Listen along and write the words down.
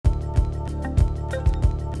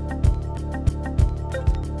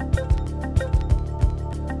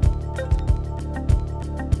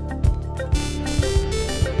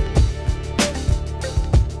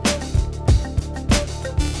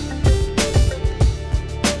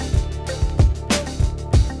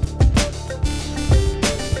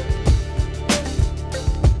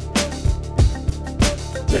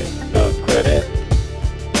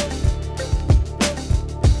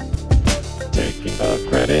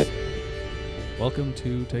Welcome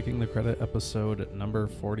to Taking the Credit episode number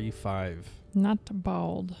 45. Not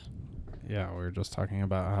bald. Yeah, we were just talking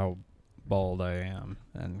about how bald I am.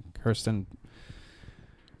 And Kirsten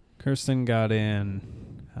got in,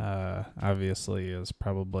 obviously, as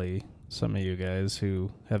probably some of you guys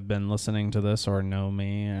who have been listening to this or know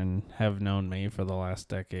me and have known me for the last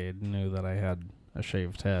decade knew that I had a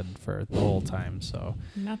shaved head for the whole time. So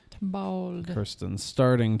Not bald. Kirsten's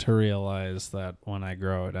starting to realize that when I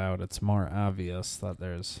grow it out, it's more obvious that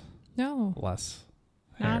there's No, less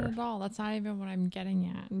not hair. at all. That's not even what I'm getting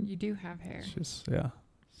at. You do have hair.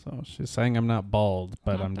 So she's saying I'm not bald,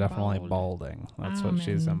 but Not I'm the definitely bald. balding. That's what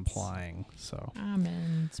she's Almonds. implying. So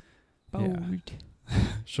Almonds. Yeah. Bold.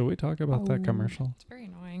 should we talk about that Bold. commercial? It's very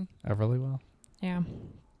annoying. Everlywell? Yeah.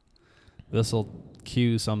 This will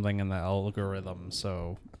cue something in the algorithm,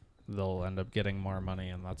 so they'll end up getting more money,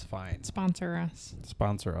 and that's fine. Sponsor us.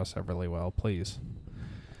 Sponsor us, Everlywell, please.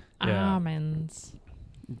 Yeah. Almonds.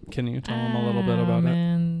 Can you tell them a little bit about it?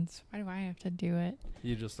 Almonds. Why do I have to do it?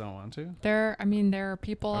 You just don't want to? There are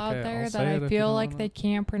people out Okay, there I'll that say it I if you feel don't like wanna. they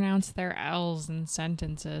can't pronounce their L's in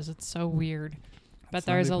sentences. It's so weird. But It's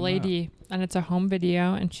not there's a even lady, and it's a home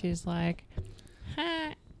video, and she's like,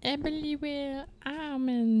 "Hi, Everlywell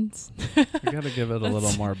almonds." You got to give it a little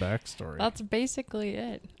That's- more backstory. That's basically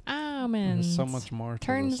it. There's Almonds. so much more to the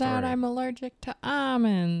Turns out story. I'm allergic to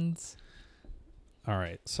almonds. All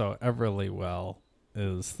right, so Everlywell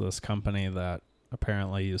is this company that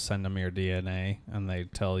apparently you send them your DNA and they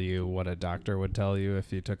tell you what a doctor would tell you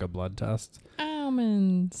if you took a blood test.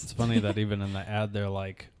 Almonds. It's funny that even in the ad they're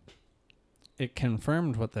like, it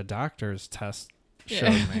confirmed what the doctor's test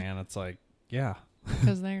showed Yeah. me, and it's like, yeah.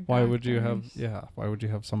 Because they're Why would you have doctors. why would you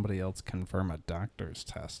have somebody else confirm a doctor's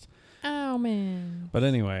test? Almonds. But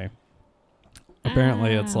anyway,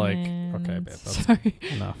 apparently it's like, okay, babe, that's Sorry.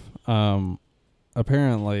 enough.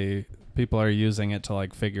 Apparently people are using it to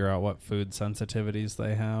like figure out what food sensitivities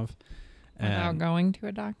they have. Without And going to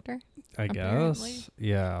a doctor? I apparently. guess,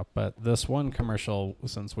 yeah. But this one commercial,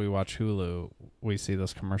 since we watch Hulu, we see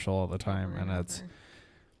this commercial all the time, and it's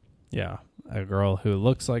a girl who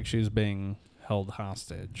looks like she's being held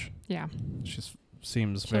hostage. Yeah, She seems She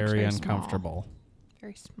looks very very small. uncomfortable.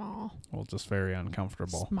 very small. Well, just very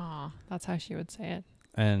uncomfortable. Small. That's how she would say it.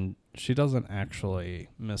 And she doesn't actually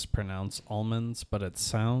mispronounce almonds, but it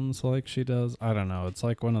sounds like she does. I don't know. It's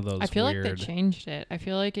like one of those I feel weird... like they changed it. I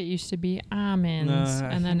feel like it used to be almonds, Nah,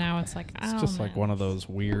 I and then think now it's like It's almonds. just like one of those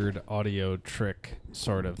weird audio trick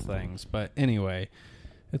sort of things. But anyway,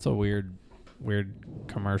 it's a weird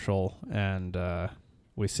commercial, and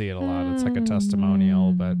we see it a lot. It's like a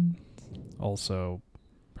testimonial, but also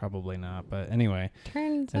probably not. But anyway,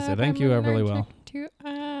 Turns I out said thank I'm you, allergic Everlywell. to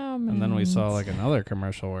almonds. And then we saw like another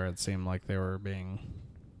commercial where it seemed like they were being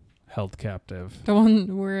held captive. the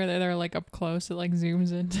one where they're like up close. It like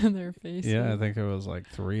zooms into their faces. Yeah, I think it was like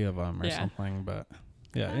 3 of them or Yeah. something. But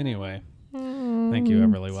yeah, anyway, thank you,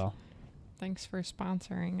 Everlywell. Thanks for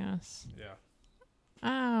sponsoring us. Yeah.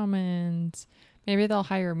 Almonds. Maybe they'll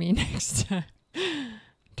hire me next time.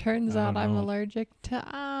 Turns I out don't I'm know. allergic to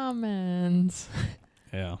almonds.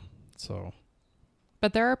 Yeah. So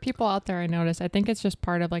But there are people out there I notice. I think it's just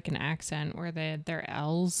part of like an accent where their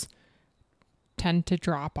L's tend to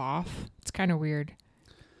drop off. It's kind of weird.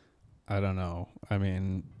 I don't know. I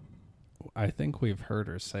mean, I think we've heard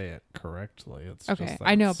her say it correctly. It's Okay, just that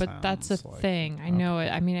I know, it but that's the sounds like- thing. I okay. know it.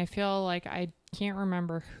 I mean, I feel like I can't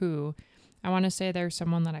remember who. I want to say there's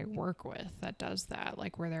someone that I work with that does that,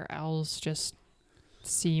 like where their L's just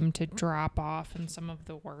seem to drop off in some of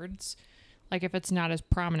the words. Like if it's not as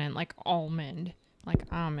prominent, like almond, like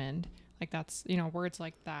almond, like that's, words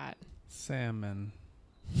like that. Salmon.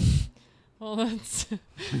 Well, that's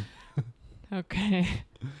okay.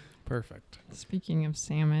 Perfect. Speaking of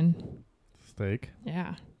salmon, Steak.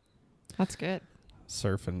 yeah, that's good.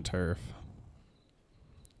 Surf and turf.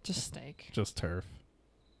 Just steak. Just turf.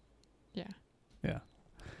 Yeah. Yeah.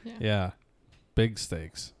 Yeah. Yeah. Big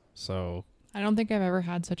steaks. So I don't think I've ever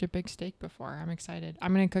had such a big steak before. I'm excited.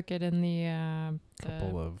 I'm gonna cook it in the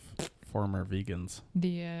couple of former vegans.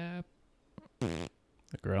 the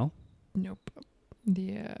The grill? nope,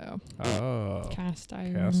 the Oh. cast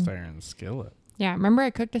iron. Cast iron skillet. Yeah, remember I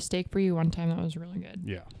cooked a steak for you one time that was really good.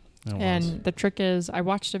 Yeah. It And was. the trick is, I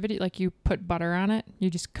watched a video, like you put butter on it. You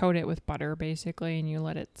just coat it with butter, basically, and you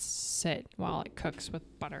let it sit while it cooks with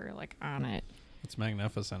butter, like, on it. It's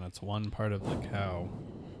magnificent. It's one part of the cow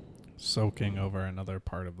soaking over another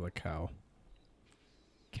part of the cow.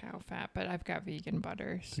 Cow fat, but I've got vegan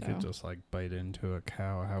butter, so You could just like bite into a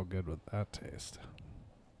cow. How good would that taste?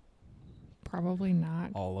 probably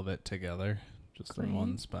not. All of it together, just in one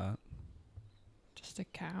Great. spot. Just a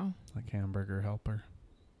cow. Like hamburger helper.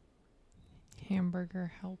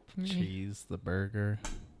 Hamburger help me. Cheese the burger.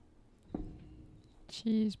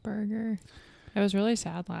 Cheeseburger. It was really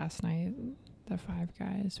sad last night. The Five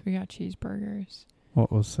Guys. We got cheeseburgers.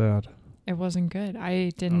 What was sad? It wasn't good.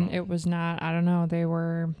 I didn't. Oh. It was not. I don't know. There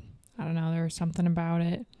was something about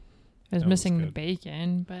it. It was That missing was the good.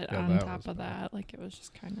 bacon, but Yeah, on that top was of bad. that, like, it was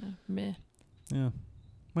just kind of meh. Yeah.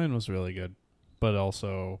 Mine was really good. But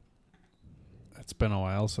also, it's been a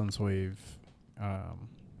while since we've,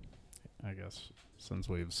 since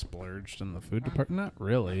we've splurged in the food department. Not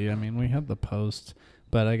really. I mean, we had the post,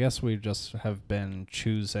 but I guess we just have been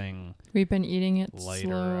choosing. We've been eating it Lighter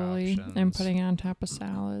slowly and options. putting it on top of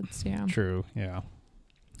salads. Yeah. True, yeah.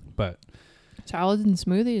 But Salads and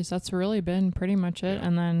smoothies. That's really been pretty much it. Yeah.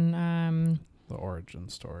 And then the origin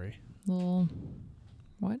story. little.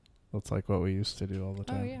 That's like what we used to do all the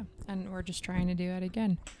time. Oh yeah, and we're just trying to do it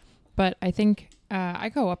again. But I think I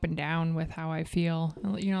go up and down with how I feel.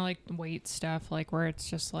 You know, like weight stuff, like where it's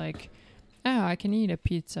just like, oh, I can eat a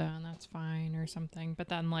pizza and that's fine or something. But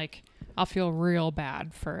then like I'll feel real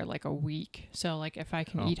bad for like a week. So like if I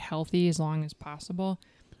can eat healthy as long as possible,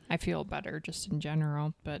 I feel better just in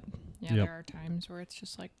general. But yeah, Yep. there are times where it's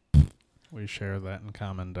just like. We share that in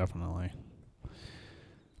common, definitely.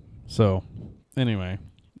 So, anyway,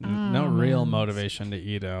 no real Almonds. motivation to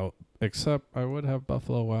eat out, except I would have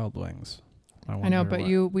Buffalo Wild Wings. I know, but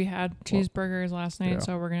we had cheeseburgers last night, yeah.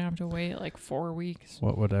 so we're going to have to wait like 4 weeks.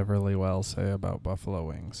 What would Everly Well say about buffalo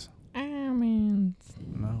wings? Almonds.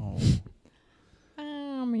 No.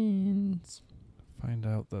 Almonds. Find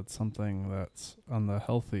out that something that's on the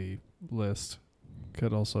healthy list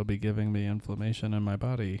could also be giving me inflammation in my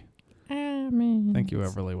body. Almonds. Thank you,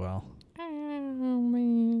 Everly Well.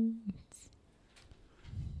 Almonds.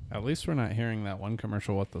 At least we're not hearing that one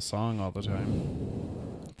commercial with the song all the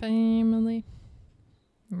time. Family.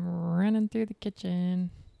 Running through the kitchen.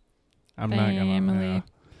 I'm not gonna. Family.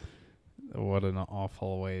 What an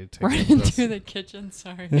awful way to Running get this. through the kitchen,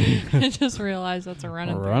 sorry. I just realized that's a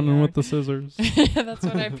running through the Running yard. with the scissors. Yeah, that's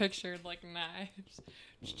what I pictured, like knives.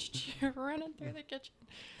 Running through the kitchen.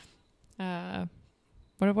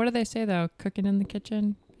 What do they say though? Cooking in the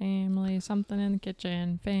kitchen, family, something in the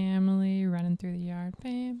kitchen, family, running through the yard,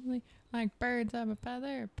 family, like birds of a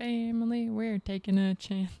feather, family, we're taking a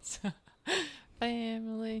chance,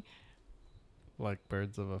 family. Like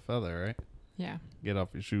birds of a feather, right? Yeah. Get off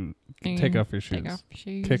your shoes. And Take off your shoes. Take off your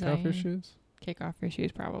shoes. Kick off your shoes? Kick off your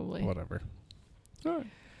shoes, probably. Whatever.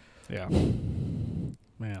 Yeah.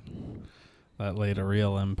 Man. That laid a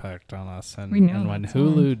real impact on us. And, We know and when that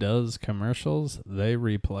song. Hulu does commercials, they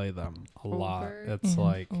replay them a lot. Over It's and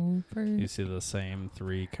like over. you see the same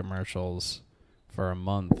 3 commercials for a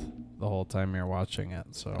month the whole time you're watching it.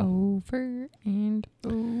 So Over and I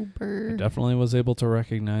over. definitely was able to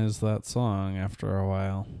recognize that song after a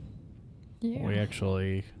while. Yeah. We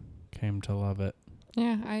actually came to love it.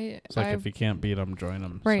 Yeah, It's like if you can't beat them, join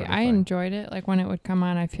them. Right, I enjoyed it. Like when it would come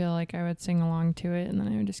on, I feel like I would sing along to it, and then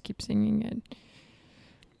I would just keep singing it.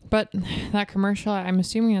 But that commercial, I'm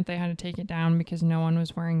assuming that they had to take it down because no one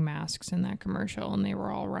was wearing masks in that commercial, and they were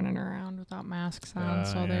all running around without masks on.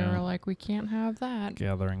 So they yeah. were like, "We can't have that."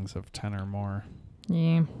 Gatherings of 10 or more.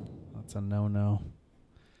 Yeah. That's a no-no.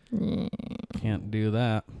 Yeah. Can't do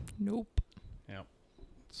that. Nope.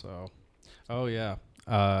 So, oh yeah.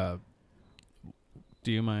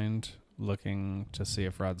 Do you mind looking to see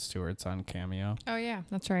if Rod Stewart's on Cameo? Oh yeah,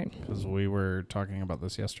 that's right. Because we were talking about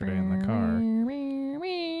this yesterday in the car.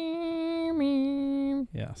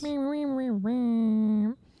 Yes.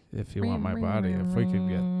 If you want my body, if we could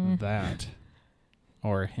get that,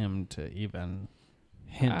 or him to even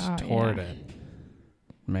hint toward it,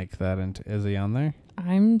 make that into. Is he on there?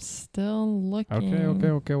 I'm still looking.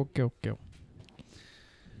 Okay.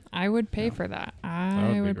 I would pay for that. I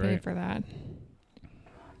would be would pay great. for that.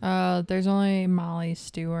 There's only Molly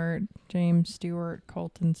Stewart, James Stewart,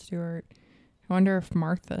 Colton Stewart. I wonder if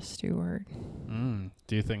Martha Stewart.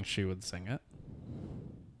 Do you think she would sing it?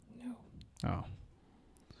 No. Oh.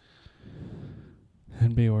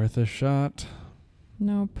 It'd be worth a shot.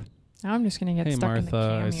 Nope. Now I'm just gonna get Hey stuck in the Martha,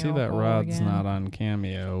 Cameo I see that hole Rod's again. not on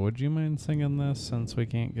Cameo. Would you mind singing this since we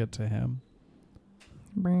can't get to him?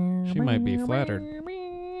 She might be flattered.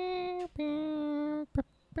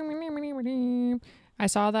 I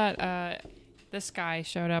saw that this guy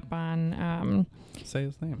showed up on Say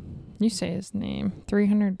his name. you say his name.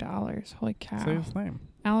 $300. Holy cow. Say his name.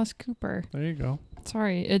 Alice Cooper. There you go.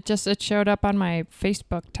 Sorry, it showed up on my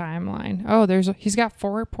Facebook timeline. Oh, he's got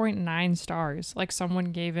 4.9 stars. Like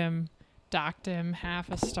someone docked him half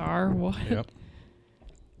a star. What? Yep.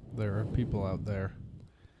 There are people out there.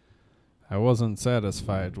 I wasn't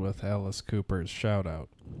satisfied with Alice Cooper's shout out.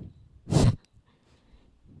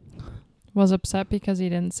 Was upset because he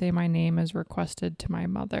didn't say my name as requested to my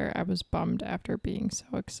mother. I was bummed after being so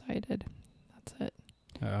excited. That's it.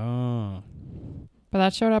 Oh. But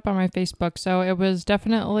that showed up on my Facebook. So it was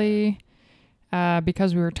definitely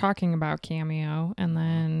because we were talking about Cameo. And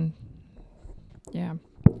then, yeah,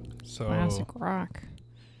 So, classic rock.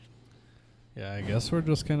 yeah, I guess we're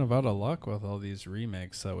just kind of out of luck with all these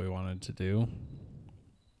remakes that we wanted to do.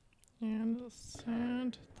 And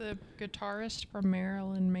the guitarist from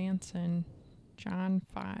Marilyn Manson, John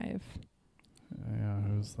 5. Yeah,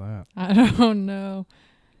 who's that? I don't know.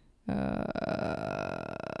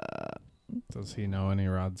 Does he know any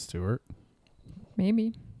Rod Stewart?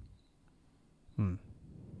 Maybe. Hmm.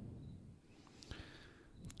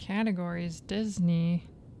 Categories, Disney.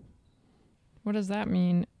 What does that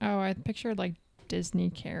mean? Oh, I pictured like Disney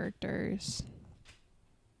characters.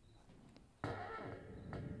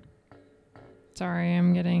 Sorry,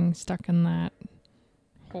 I'm getting stuck in that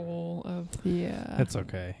hole of the... It's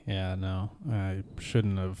okay. Yeah, no. I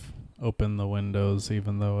shouldn't have opened the windows,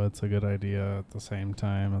 even though it's a good idea at the same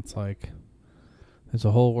time. It's like, there's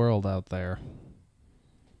a whole world out there.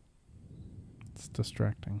 It's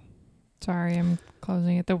distracting. Sorry, I'm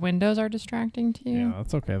closing it. The windows are distracting to you? Yeah,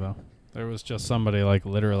 that's okay, though. There was just somebody, like,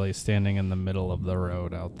 literally standing in the middle of the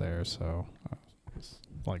road out there, so,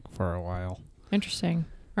 like, for a while. Interesting.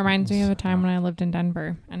 Reminds me of a time when I lived in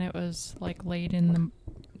Denver, and it was, like, late in the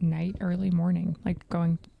night, early morning, like,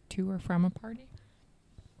 going to or from a party.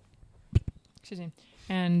 Excuse me.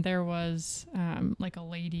 And there was, like, a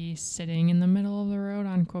lady sitting in the middle of the road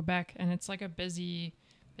on Quebec, and it's, like, a busy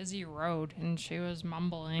road, and she was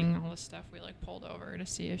mumbling all the stuff. We, like, pulled over to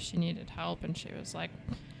see if she needed help, and she was like,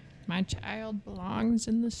 my child belongs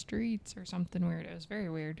in the streets or something weird. It was very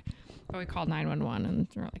weird. But we called 911 and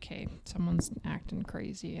we're like, hey, someone's acting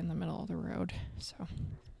crazy in the middle of the road. So.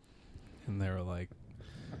 And they were like,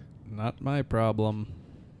 not my problem.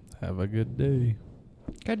 Have a good day.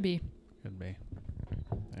 Could be. Could be.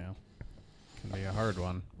 Yeah. Can be a hard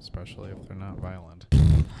one, especially if they're not violent.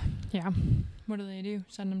 Yeah. What do?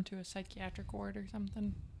 Send them to a psychiatric ward or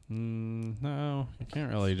something? No, you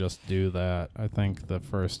can't really just do that. I think the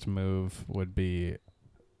first move would be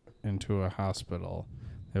into a hospital.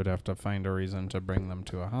 They would have to find a reason to bring them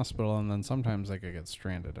to a hospital, and then sometimes they could get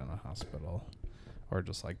stranded in a hospital or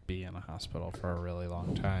just like be in a hospital for a really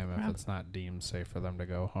long time if it's not deemed safe for them to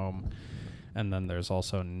go home. And then there's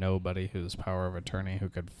also nobody who's power of attorney who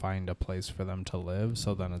could find a place for them to live,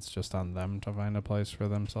 so then it's just on them to find a place for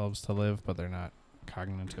themselves to live, but they're not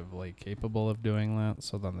cognitively capable of doing that,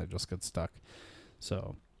 so then they just get stuck.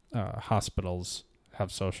 So hospitals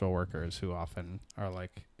have social workers who often are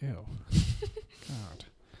like, ew, God.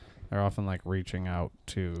 They're often like reaching out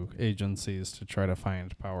to agencies to try to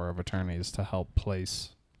find power of attorneys to help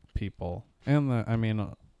place people. And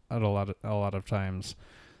a lot of times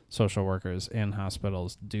social workers in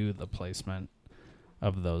hospitals do the placement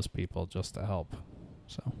of those people just to help.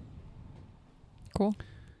 So cool.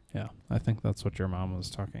 Yeah, I think that's what your mom was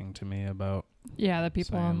talking to me about. Yeah, the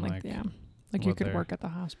people on like you could they're- work at the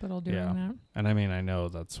hospital doing Yeah. that. And I know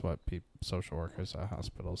that's what social workers at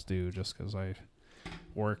hospitals do, just because I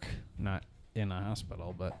work not in a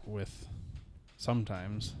hospital, but with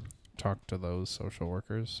sometimes talk to those social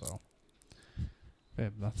workers. So,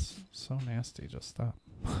 babe, that's so nasty. Just stop.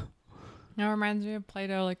 It reminds me of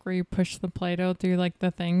Play-Doh, like where you push the Play-Doh through like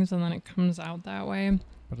the things and then it comes out that way.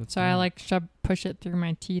 But it's So I like push it through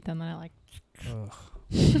my teeth and then I like. Ugh.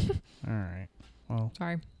 All right. Well,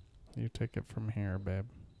 Sorry. you take it from here, babe.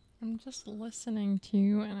 I'm just listening to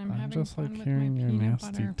you and I'm having just fun like with hearing my your peanut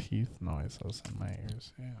nasty butter. teeth noises in my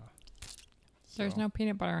ears. Yeah. There's no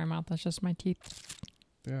peanut butter in my mouth. That's just my teeth.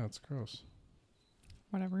 Yeah, it's gross.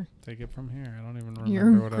 Whatever. Take it from here. I don't even You're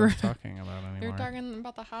remember what I was talking about anymore. You're talking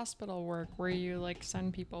about the hospital work where you like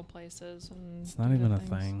send people places and It's not do even the a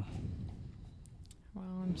things. thing. Well,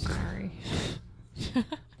 I'm sorry.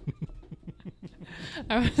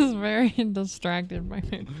 I was very distracted by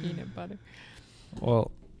my peanut butter.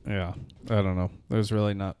 Well, yeah. I don't know. There's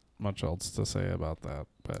really not much else to say about that,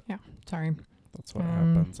 but Yeah, sorry. that's what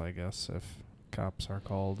happens, I guess, if cops are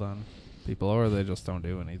called on people or they just don't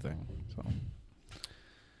do anything. So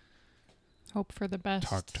Hope for the best.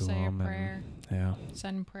 talk to Say a them prayer. and yeah.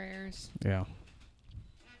 Send prayers. Yeah.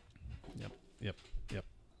 Yep.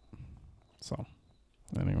 So,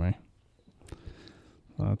 anyway.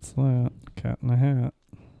 That's that. Cat in a hat.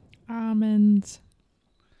 Almonds.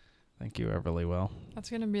 Thank you, Everlywell. That's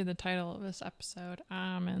going to be the title of this episode.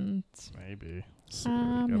 Almonds. Maybe. So you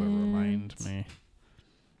gotta remind Almonds. me.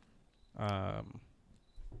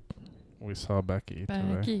 We saw Becky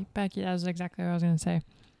today. Becky. That was exactly what I was going to say.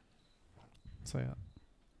 Say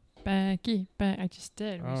it. Becky. I just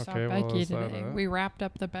did. We saw Okay, Becky is that today. it? We wrapped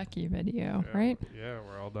up the Becky video, Yeah, right? Yeah,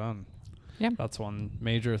 we're all done. Yep. That's one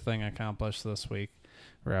major thing accomplished this week.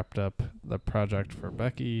 Wrapped up the project for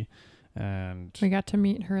Becky, and We got to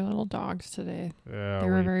meet her little dogs today. yeah, They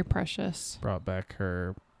were we very precious. brought back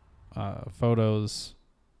her photos,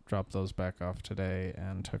 dropped those back off today,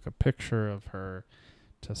 and took a picture of her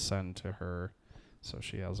to send to her. So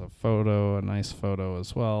she has a nice photo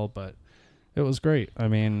as well, but it was great. I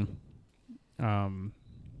mean,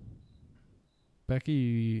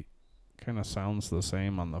 Becky kind of sounds the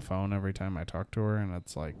same on the phone every time I talk to her, and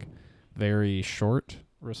it's like very short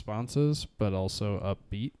responses, but also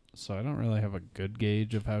upbeat. So I don't really have a good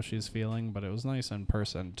gauge of how she's feeling, but it was nice in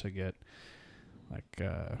person to get like,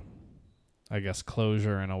 I guess,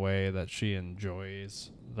 closure in a way that she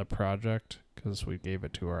enjoys the project, because I gave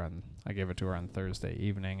it to her on Thursday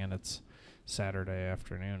evening, and it's Saturday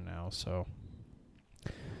afternoon now, so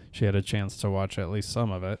she had a chance to watch at least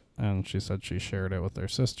some of it, and she said she shared it with her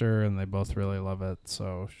sister, and they both really love it.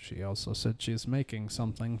 So she also said she's making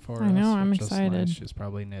something for us. I know, I'm which is excited. nice. She's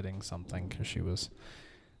probably knitting something, because she was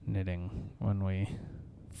knitting when we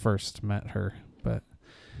first met her. But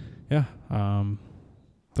yeah,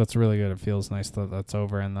 that's really good. It feels nice that that's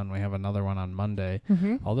over, and then we have another one on Monday.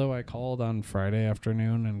 Mm-hmm. Although I called on Friday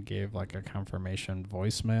afternoon and gave like a confirmation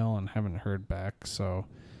voicemail and haven't heard back, so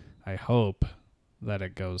I hope that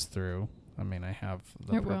it goes through. I mean, I have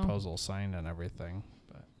the proposal signed and everything,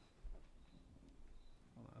 but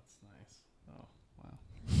that's nice. Oh, wow.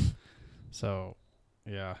 So,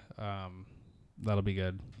 yeah, that'll be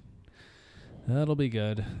good. That'll be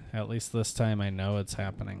good. At least this time I know it's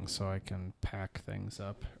happening, so I can pack things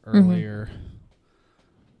up earlier.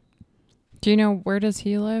 Do you know, where does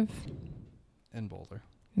he live? In Boulder.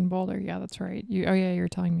 In Boulder, yeah, that's right. You were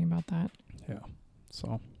telling me about that. Yeah.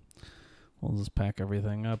 So we'll just pack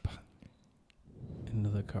everything up into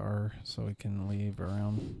the car so we can leave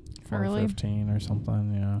around 4:15 or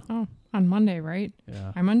something. Yeah. Oh, on Monday, right?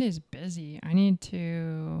 Yeah. My Monday's busy. I need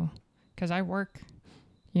to, because I work,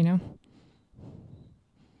 you know.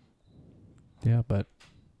 Yeah, but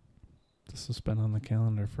this has been on the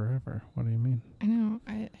calendar forever. What do you mean? I know.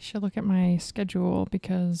 I should look at my schedule,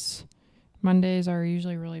 because Mondays are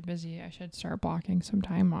usually really busy. I should start blocking some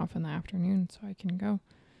time off in the afternoon so I can go.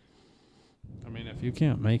 I mean, if you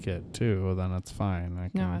can't make it too, then it's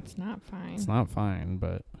fine. No, it's not fine. It's not fine,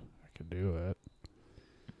 but I could do it.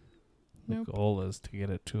 Nope. The goal is to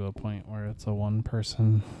get it to a point where it's a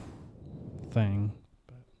one-person thing.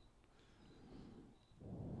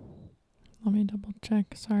 Let me double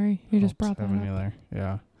check. Sorry, you just brought that Having up. you there.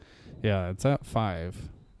 Yeah. Yeah, it's at 5.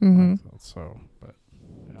 Mm-hmm. So, but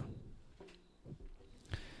yeah.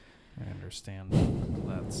 I understand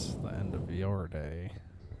that's the end of your day.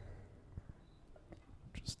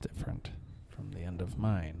 Which is different from the end of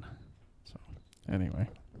mine. So, anyway.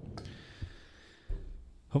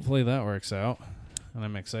 Hopefully that works out. And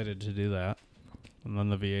I'm excited to do that. And then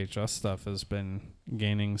the VHS stuff has been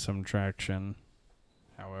gaining some traction.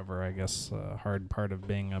 However, I guess the hard part of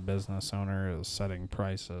being a business owner is setting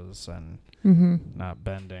prices and not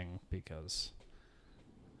bending, because,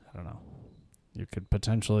 I don't know, you could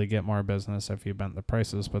potentially get more business if you bent the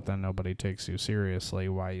prices, but then nobody takes you seriously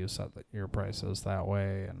why you set your prices that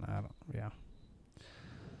way. And yeah.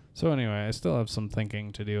 So anyway, I still have some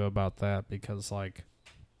thinking to do about that, because like,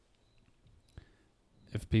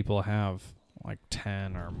 if people have like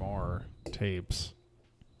 10 or more tapes,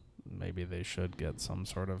 maybe they should get some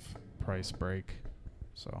sort of price break.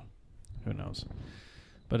 So, who knows?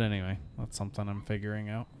 But anyway, that's something I'm figuring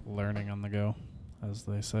out, learning on the go, as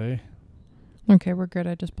they say. Okay, we're good.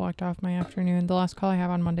 I just blocked off my afternoon. The last call I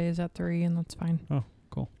have on Monday is at 3, and that's fine. Oh,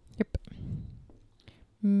 cool. Yep.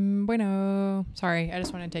 Bueno. Sorry, I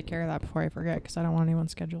just want to take care of that before I forget, because I don't want anyone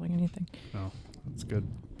scheduling anything. Oh, that's good.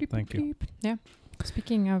 Beep, Thank you. beep. Yeah.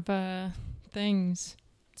 Speaking of things,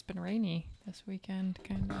 it's been rainy this weekend,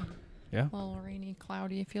 kind of. Yeah. A little rainy,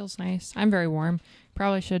 cloudy. It feels nice. I'm very warm.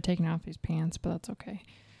 Probably should have taken off these pants, but that's okay.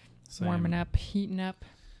 Same. Warming up, heating up.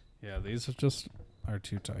 Yeah, these are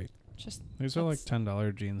too tight. These are like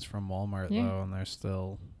 $10 jeans from Walmart, though, and they're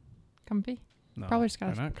still comfy. No, Probably just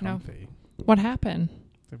got they're not comfy. No. What happened?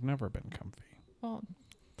 They've never been comfy. Well,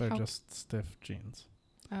 they're just stiff jeans.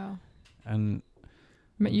 Oh. And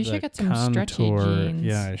you should get some stretchy jeans.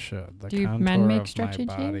 Yeah, I should. The Do contour men make of stretchy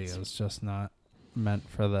my body jeans? is just not meant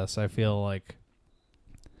for this. I feel like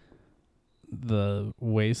the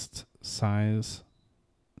waist size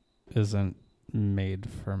isn't made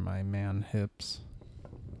for my man hips.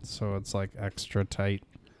 So it's like extra tight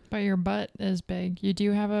But your butt is big. You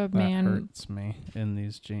do have a That man. hurts me in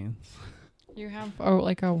these jeans. You have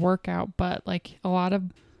like a workout butt. Like a lot of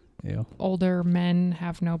Ew. older men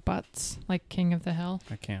have no butts, like King of the Hill.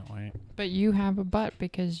 I can't wait. But you have a butt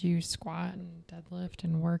because you squat and deadlift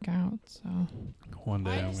and work out. So One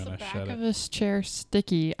day why I'm is the gonna back shed of it. this chair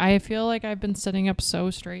sticky? I feel like I've been sitting up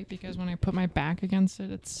so straight because when I put my back against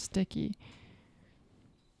it, it's sticky.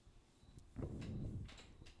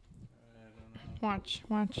 Watch.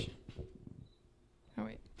 Oh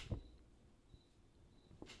wait.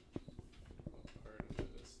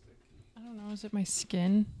 I don't know. Is it my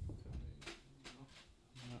skin?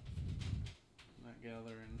 Not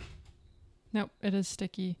gathering. Nope, it is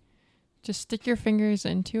sticky. Just stick your fingers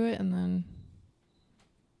into it and then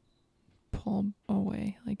pull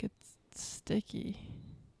away like it's sticky.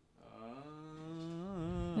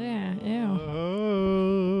 Yeah,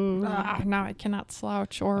 ew. Now I cannot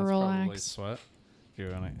slouch or That's probably relax. sweat.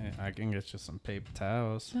 I can get you some paper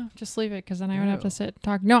towels. No, just leave it because then I would have to sit and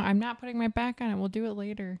talk. No, I'm not putting my back on it. We'll do it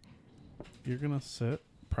later. You're gonna sit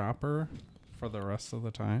proper for the rest of the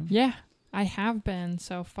time? Yeah, I have been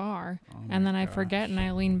so far. Oh And then my I forget gosh. and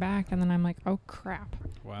I lean back and then I'm like, oh crap.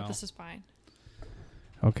 Wow. But this is fine.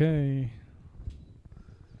 Okay.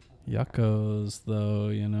 Yuckos, though,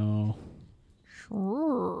 you know.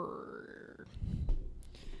 Sure.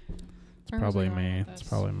 It's probably me. It's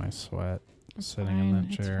probably my sweat sitting in that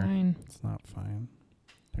chair. It's fine. It's not fine.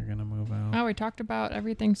 You're gonna move out. Oh, we talked about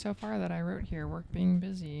everything so far that I wrote here, work being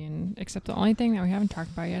busy, and except the only thing that we haven't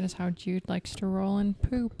talked about yet is how Jude likes to roll and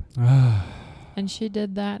poop. And she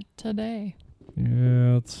did that today.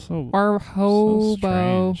 Yeah, it's so Or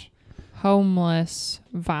hobo, strange. homeless,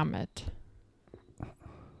 vomit.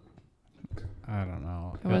 I don't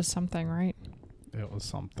know. It was something, right? It was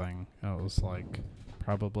something. It was like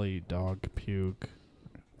probably dog puke.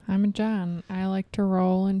 I'm John. I like to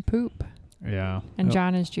roll and poop. Yeah. And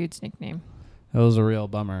John is Jude's nickname. It was a real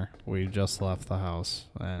bummer. We just left the house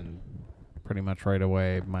and pretty much right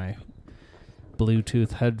away my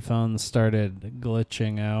Bluetooth headphones started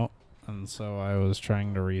glitching out. And so I was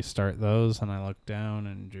trying to restart those and I looked down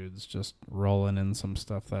and Jude's just rolling in some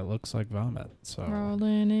stuff that looks like vomit. So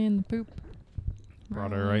Rolling in the poop.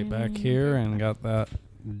 brought her right back here and got that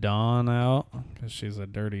Dawn out because she's a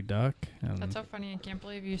dirty duck. And That's so funny. I can't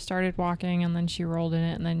believe you started walking and then she rolled in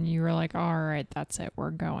it and then you were like, all right, that's it.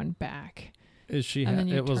 We're going back. is she? And then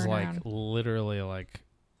you It was turn like around. literally like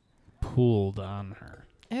pooled on her.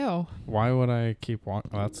 Ew. Why would I keep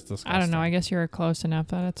walking? That's disgusting. I don't know. I guess you were close enough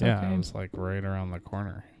that it's Yeah, okay. it was like right around the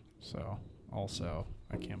corner. So also,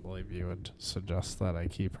 I can't believe you would suggest that I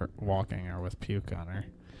keep her walking her with puke on her.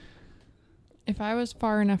 If I was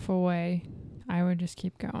far enough away, I would just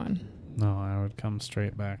keep going. No, I would come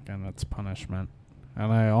straight back and it's punishment.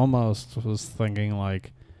 And I almost was thinking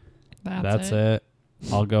like, that's it.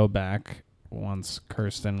 I'll go back once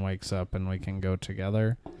Kirsten wakes up and we can go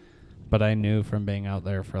together. But I knew from being out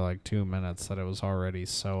there for like 2 minutes that it was already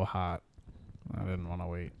so hot. I didn't want to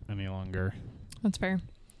wait any longer. That's fair.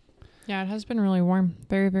 Yeah, it has been really warm.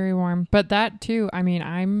 Very, very warm. But that too, I mean,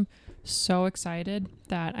 I'm so excited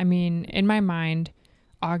that, I mean, in my mind,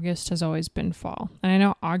 August has always been fall. And I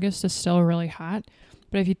know August is still really hot.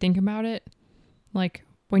 But if you think about it, like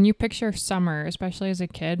when you picture summer, especially as a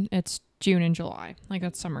kid, it's June and July. Like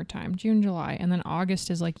that's summertime, June, July. And then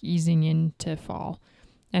August is like easing into fall.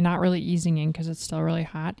 And not really easing in because it's still really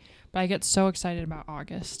hot. But I get so excited about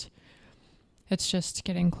August. It's just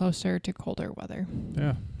getting closer to colder weather.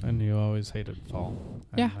 Yeah, and you always hated fall.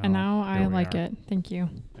 And now I here we like are. it. Thank you.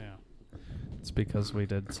 Yeah. It's because we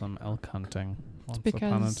did some elk hunting once because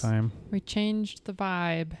upon a time. We changed the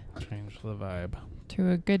vibe Change the vibe.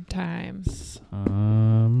 to a good time.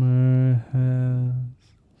 Summer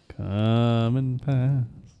has come and passed.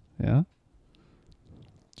 Yeah?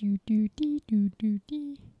 Do do dee do do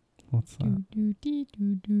dee. What's that? Do do dee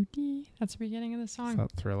do do dee. That's the beginning of the Is song.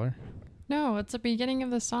 that Thriller? No, it's the beginning of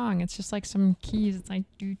the song. It's just like some keys. It's like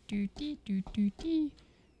do do dee do do dee.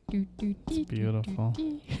 Do do dee. beautiful.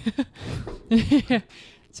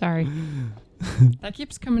 Sorry. That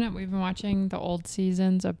keeps coming up. We've been watching the old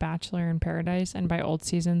seasons of Bachelor in Paradise. And by old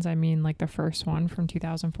seasons, I mean like the first one from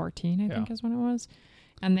 2014, I think is when it was.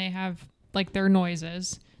 And they have like their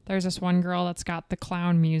noises. There's this one girl that's got the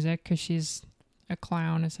clown music because she's a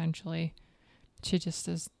clown, essentially. She just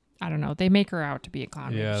is, I don't know. They make her out to be a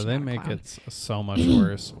clown. Yeah, She's they not a make clown. it so much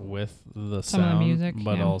worse with the Some of the sound, music,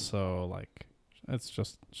 but yeah. also like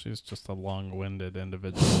she's just a long-winded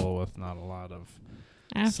individual with not a lot of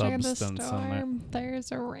After the substance in it. storm,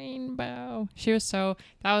 there's a rainbow. That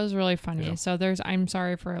was really funny. Yeah. So I'm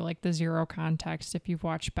sorry for like the zero context. If you've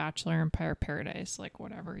watched Bachelor in Paradise, like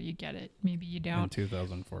whatever, you get it. Maybe you In don't.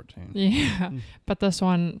 2014. Yeah. But this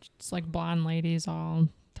one, it's like blonde ladies all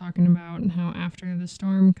talking about and how after the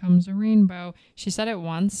storm comes a rainbow. She said it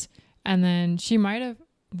once, and then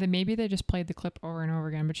maybe they just played the clip over and over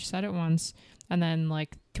again, but she said it once, and then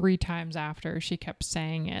like 3 times after she kept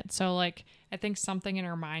saying it. So like I think something in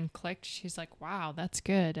her mind clicked. She's like, wow, that's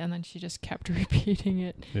good. And then she just kept repeating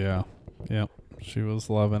it. Yeah. Yep. She was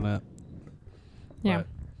loving it. Yeah.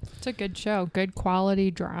 But It's a good show. Good quality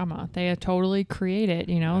drama. They totally create it,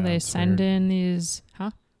 Yeah, they it's send weird. in these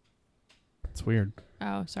it's weird.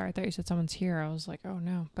 Oh, sorry. I thought you said someone's here. I was like, oh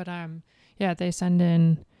no. But yeah, they send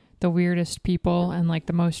in the weirdest people and like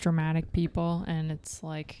the most dramatic people, and it's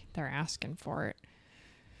like they're asking for it.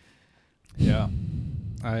 Yeah.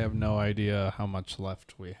 I have no idea how much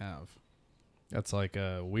left we have. It's like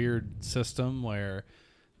a weird system where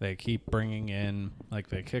they keep bringing in, like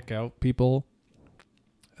they kick out people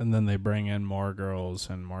and then they bring in more girls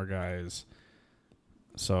and more guys.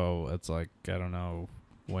 So it's like, I don't know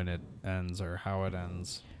when it ends or how it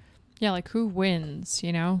ends. Yeah, like who wins,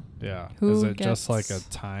 Yeah. Who Is it just like a gets-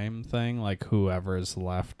 time thing? Like whoever's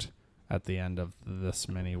left at the end of this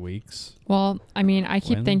many weeks? Well, I mean, I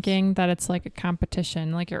keep Wins? thinking that it's like a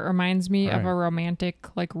competition. Like it reminds me of Right. a romantic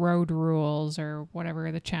like Road Rules or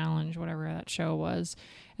whatever, the challenge, whatever that show was.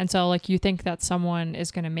 And so like you think that someone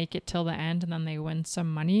is going to make it till the end and then they win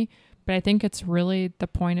some money, but I think it's really the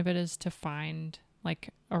point of it is to find like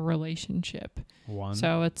a relationship. One?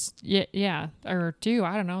 So it's yeah, or 2,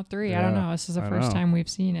 I don't know, 3, I don't Yeah, know. This is the I first know. time we've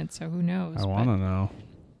seen it, so who knows? I want to know.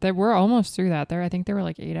 We're almost through that. I think there were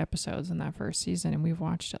like 8 episodes in that first season, and we've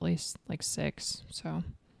watched at least like 6. So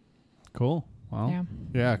Cool. Well, yeah,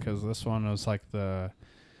 yeah, because this one was like the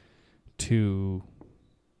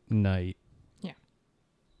 2-night Yeah.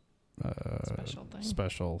 Special thing.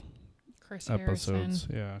 special Chris episodes.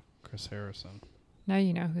 Harrison. Yeah, Chris Harrison. Now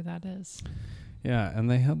you know who that is. Yeah, and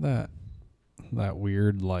they had that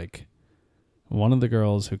weird, like, one of the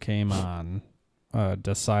girls who came on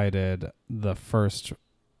decided the first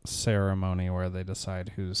ceremony where they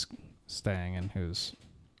decide who's staying and who's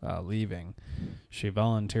leaving. She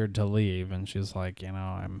volunteered to leave, and she's like,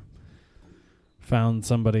 I'm found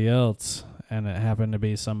somebody else, and it happened to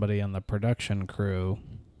be somebody in the production crew,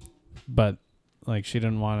 but like she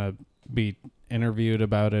didn't want to be interviewed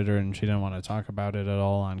about it, and she didn't want to talk about it at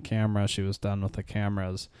all on camera. She was done with the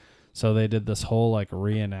cameras. So they did this whole like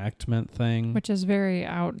reenactment thing. Which is very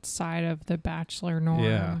outside of the Bachelor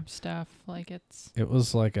norm stuff. Like it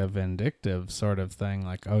was like a vindictive sort of thing.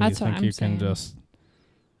 Like, oh, That's you what think I'm you saying. can just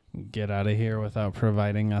get out of here without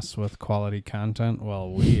providing us with quality content?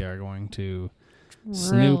 Well, we are going to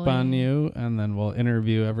snoop on you, and then we'll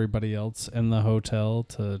interview everybody else in the hotel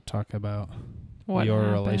to talk about What your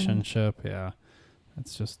happened. relationship. Yeah.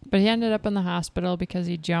 It's just, But he ended up in the hospital because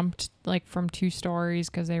he jumped like from 2 stories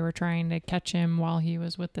because they were trying to catch him while he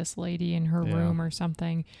was with this lady in her Yeah. room or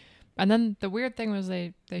something. And then the weird thing was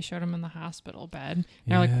they showed him in the hospital bed. And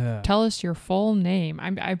they're like, tell us your full name.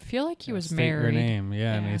 I feel like he was state married. your name.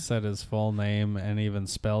 Yeah, and Yeah. he said his full name and even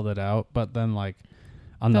spelled it out. But then, like,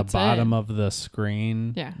 on That's the bottom it. of the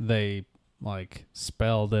screen, Yeah. they like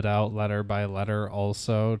spelled it out letter by letter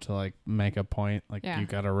also to like make a point. Like, Yeah. you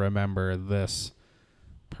got to remember this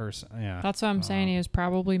person. Yeah. That's what I'm saying. He was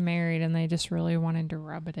probably married and they just really wanted to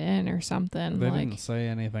rub it in or something. They like didn't say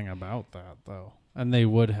anything about that though, and they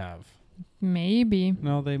would have. maybe.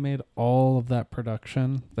 No, they made all of that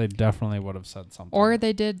production. They definitely would have said something. Or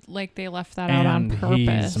they did like they left that out on And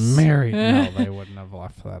purpose. he's married. No, they wouldn't have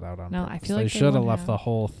left that out on No, purpose. I feel like they should have would left have. the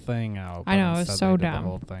whole thing out. I but know, it was instead so they did dumb. the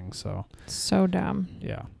whole thing. So So dumb.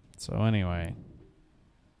 yeah. So anyway,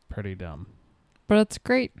 pretty dumb. But it's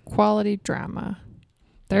great quality drama.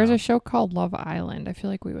 There's Yeah. a show called Love Island. I feel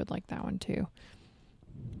like we would like that one too.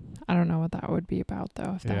 I don't know what that would be about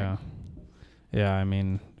though. If that Yeah. Yeah, I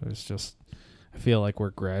mean, there's just, I feel like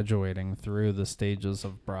we're graduating through the stages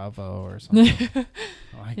of Bravo or something.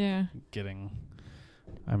 Like yeah, getting,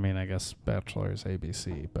 I mean, I guess Bachelor's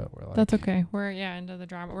ABC, but we're like. that's okay. We're into the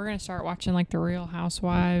drama. We're gonna start watching like the Real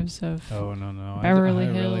Housewives of. Oh, no. Beverly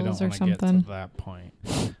I really Hills don't or want to get something. to that point.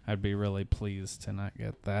 I'd be really pleased to not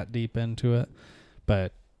get that deep into it.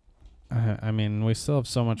 But, I mean, we still have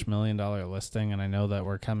so much $1 Million Listing, and I know that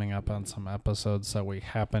we're coming up on some episodes that we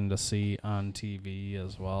happen to see on TV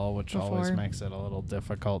as well, which always Before. makes it a little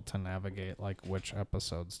difficult to navigate, like, which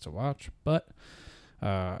episodes to watch. But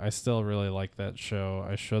I still really like that show.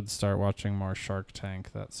 I should start watching more Shark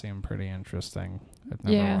Tank. That seemed pretty interesting. I'd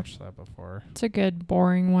never watched that before. It's a good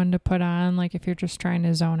boring one to put on, like if you're just trying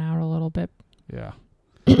to zone out a little bit. Yeah.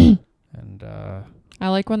 And I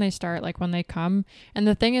like when they start, like when they come. And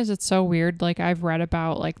the thing is, it's so weird. Like I've read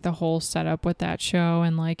about like the whole setup with that show,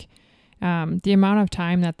 and like the amount of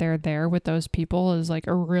time that they're there with those people is like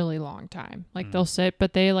a really long time. Like they'll sit,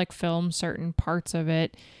 but they like film certain parts of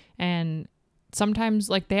it, and sometimes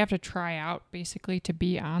like they have to try out basically to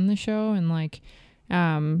be on the show, and like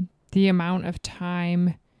the amount of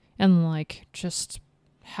time and like just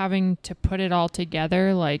having to put it all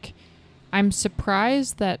together, like I'm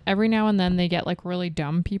surprised that every now and then they get like really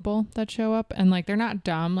dumb people that show up, and like they're not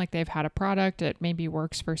dumb, like they've had a product that maybe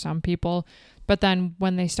works for some people, but then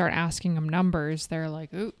when they start asking them numbers, they're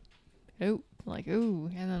like ooh, like ooh,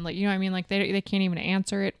 and then like, you know what I mean, like they can't even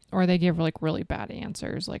answer it, or they give like really bad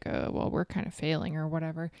answers, like well, we're kind of failing or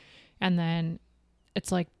whatever. And then it's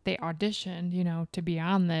like they auditioned, you know, to be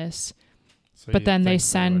on this, so but then they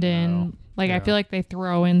send in like, yeah. I feel like they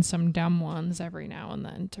throw in some dumb ones every now and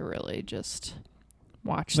then to really just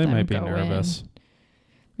watch them go in. They might be nervous.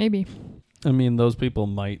 Maybe. I mean, those people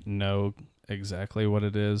might know exactly what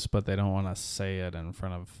it is, but they don't want to say it in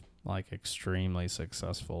front of like extremely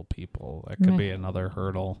successful people. That could be another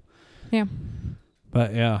hurdle. Yeah.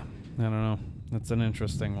 But yeah, I don't know. It's an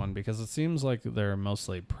interesting one because it seems like they're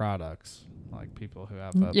mostly products, like people who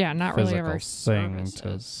have a not really physical ever thing services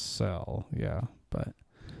to sell. Yeah, but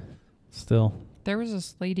still. There was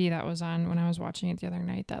this lady that was on when I was watching it the other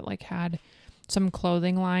night that like had some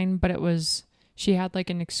clothing line, but she had like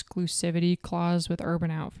an exclusivity clause with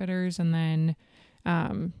Urban Outfitters, and then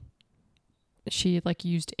she like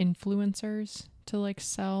used influencers to like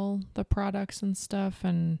sell the products and stuff,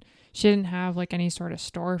 and she didn't have like any sort of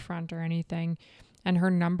storefront or anything, and her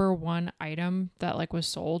number one item that like was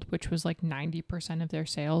sold, which was like 90% of their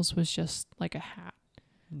sales, was just like a hat.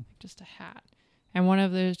 Just a hat. And one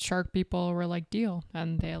of the shark people were like, deal,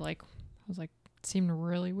 and they like, I was like, it seemed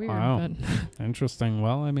really weird. Wow. But Interesting.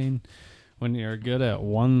 Well, I mean, when you're good at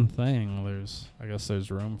one thing, I guess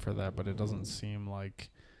there's room for that, but it doesn't seem like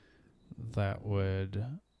that would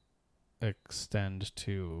extend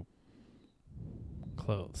to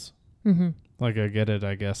clothes. Like, I get it,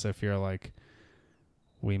 I guess, if you're like,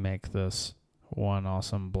 we make this one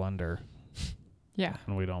awesome blender. Yeah.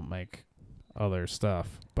 And we don't make other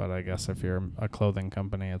stuff. But I guess if you're a clothing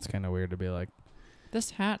company, it's kind of weird to be like,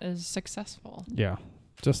 this hat is successful. Yeah.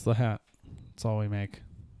 Just the hat. That's all we make.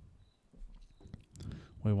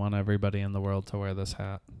 We want everybody in the world to wear this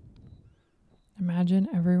hat. Imagine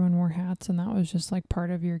everyone wore hats and that was just like part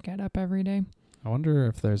of your getup every day. I wonder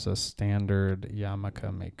if there's a standard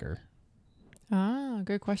yarmulke maker. Ah,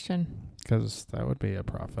 good question. Because that would be a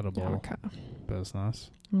profitable business.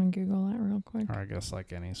 I'm going to Google that real quick. Or I guess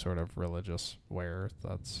like any sort of religious wear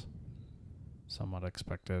that's somewhat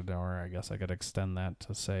expected. Or I guess I could extend that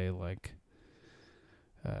to say like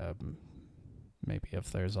maybe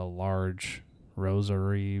if there's a large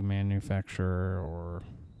rosary manufacturer or...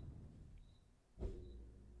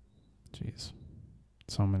 Jeez.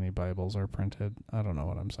 So many Bibles are printed. I don't know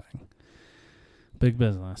what I'm saying. Big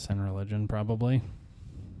business and religion, probably.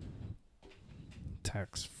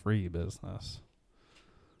 Tax-free business.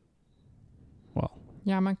 Well.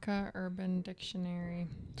 Yarmulke Urban Dictionary.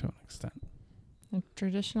 To an extent. A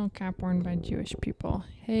traditional cap worn by Jewish people.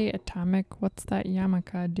 Hey, Atomic, what's that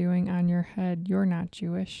yarmulke doing on your head? You're not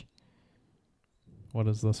Jewish. What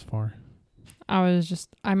is this for?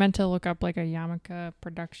 I meant to look up like a yarmulke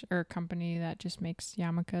production or company that just makes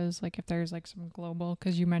yarmulkes, like if there's like some global,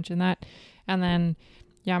 because you mentioned that, and then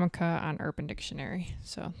yarmulke on Urban Dictionary.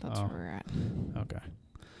 So that's where we're at. Okay.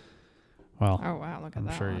 Well, oh wow, look at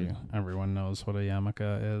that. I'm sure everyone knows what a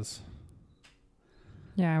yarmulke is.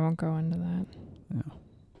 Yeah, I won't go into that.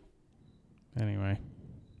 Yeah. Anyway,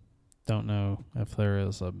 don't know if there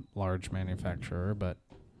is a large manufacturer, but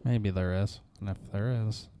maybe there is, and if there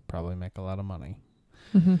is, probably make a lot of money.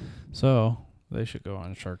 So they should go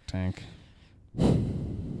on Shark Tank.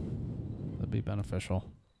 That'd be beneficial.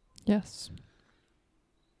 Yes.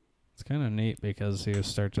 It's kind of neat because you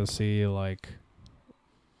start to see like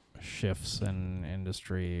shifts in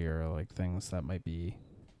industry or like things that might be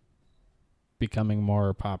becoming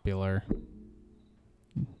more popular.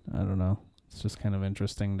 I don't know. It's just kind of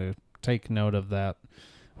interesting to take note of that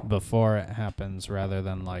before it happens rather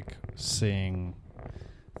than like seeing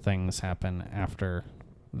things happen after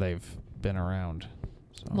they've been around.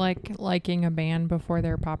 So. Like liking a band before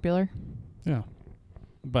they're popular? Yeah.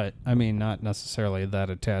 But, I mean, not necessarily that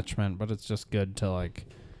attachment, but it's just good to, like,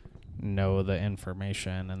 know the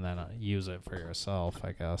information and then use it for yourself,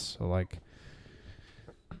 I guess. So like,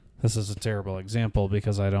 this is a terrible example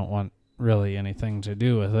because I don't want really anything to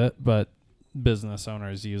do with it, but business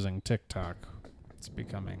owners using TikTok, it's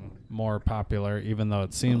becoming more popular, even though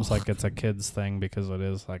it seems like it's a kid's thing, because it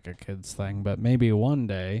is like a kid's thing. But maybe one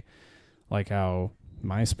day, like how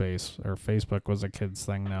MySpace or Facebook was a kid's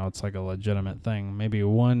thing, now it's like a legitimate thing. Maybe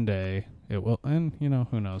one day it will, and you know,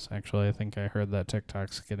 who knows? Actually, I think I heard that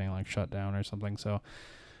TikTok's getting like shut down or something. So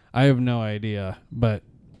I have no idea, but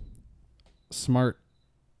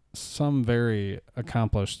some very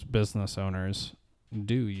accomplished business owners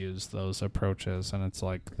do use those approaches, and it's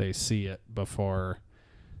like they see it before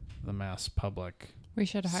the mass public. We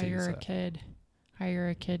should hire a it. kid. Hire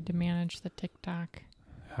a kid to manage the TikTok.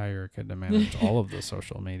 Hire a kid to manage all of the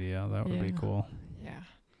social media. That would be cool.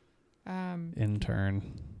 Yeah.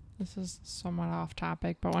 Intern. This is somewhat off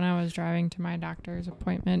topic, but when I was driving to my doctor's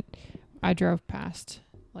appointment, I drove past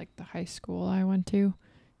like the high school I went to,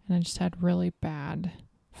 and I just had really bad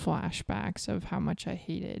flashbacks of how much I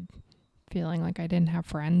hated feeling like I didn't have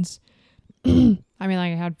friends. I mean,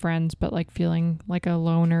 like I had friends, but like feeling like a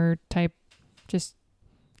loner type, just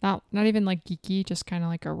not even like geeky, just kind of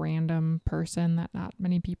like a random person that not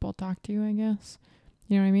many people talk to, I guess.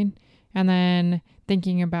 You know what I mean? And then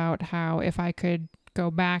thinking about how if I could go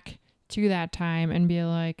back to that time and be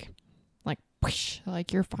like, whoosh,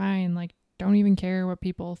 like you're fine, like don't even care what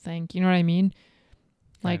people think. You know what I mean?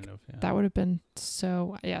 Like Kind of, yeah. that would have been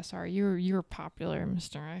so. Yeah, sorry, you were popular,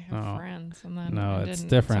 Mister. I have friends, and then no, I it's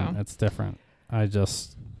didn't, different. so. It's different. I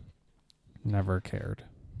just never cared.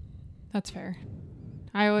 That's fair.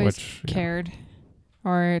 I always cared,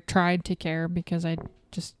 or tried to care, because I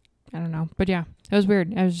don't know. But yeah, it was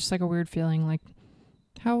weird. It was just like a weird feeling. Like,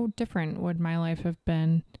 how different would my life have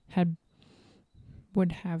been had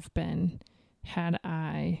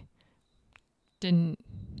I didn't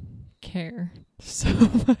care so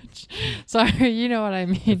much. Sorry, you know what I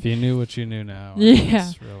mean. If you knew what you knew now, yeah,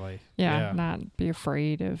 it's really, not be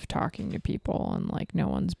afraid of talking to people and like no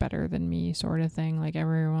one's better than me sort of thing. Like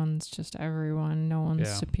everyone's just everyone, no one's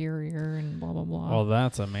superior and blah blah blah. Well,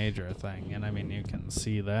 that's a major thing, and I mean you can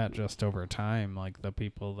see that just over time, like the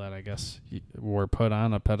people that I guess were put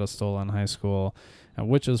on a pedestal in high school, and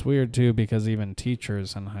which is weird too, because even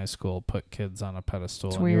teachers in high school put kids on a pedestal.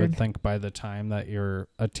 It's and weird. You would think by the time that you're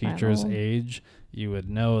a teacher's age, you would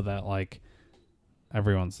know that like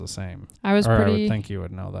everyone's the same. I would think you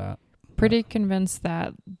would know that. Pretty convinced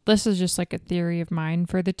that this is just like a theory of mine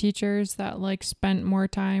for the teachers that like spent more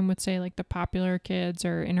time with, say, like the popular kids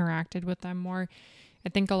or interacted with them more. I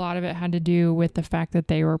think a lot of it had to do with the fact that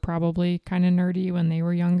they were probably kind of nerdy when they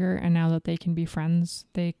were younger, and now that they can be friends,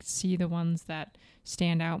 they see the ones that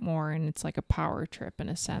stand out more, and it's like a power trip in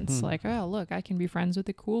a sense. Like, oh, look, I can be friends with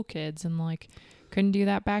the cool kids, and like couldn't do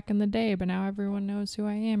that back in the day, but now everyone knows who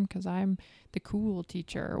I am because I'm the cool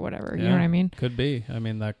teacher or whatever. You know what I mean? Could be. I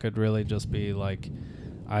mean, that could really just be like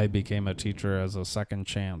I became a teacher as a second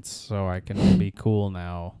chance, so I can be cool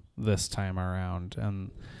now this time around.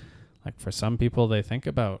 And like for some people, they think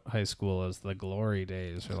about high school as the glory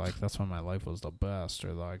days, or like that's when my life was the best,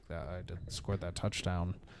 or like that I scored that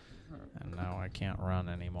touchdown and now I can't run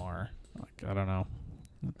anymore. Like, I don't know.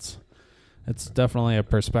 It's definitely a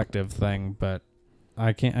perspective thing, but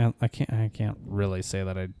I can't really say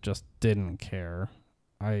that I just didn't care.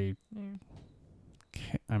 I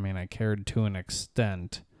mean, I cared to an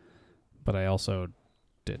extent, but I also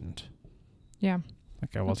didn't. Yeah.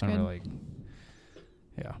 Like I wasn't really.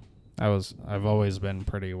 Yeah. I've always been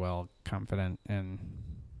pretty well confident in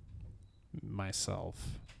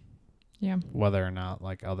myself. Yeah. Whether or not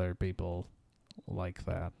like other people like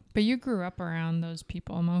that. But you grew up around those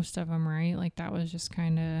people, most of them, right? Like that was just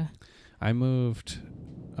kind of. I moved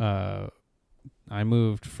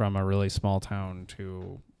from a really small town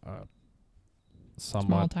to a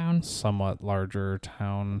somewhat larger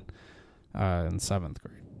town in 7th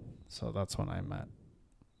grade. So that's when I met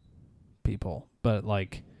people, but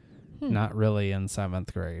like not really in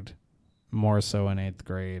 7th grade, more so in 8th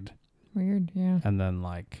grade. Weird, yeah. And then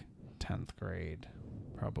like 10th grade,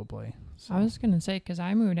 probably. So. I was going to say, because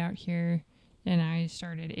I moved out here and I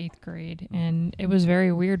started 8th grade, and it was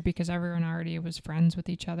very weird because everyone already was friends with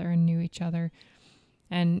each other and knew each other.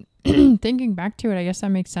 And thinking back to it, I guess that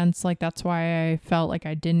makes sense. Like, that's why I felt like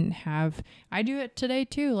I didn't have, I do it today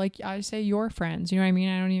too. Like I say your friends, you know what I mean?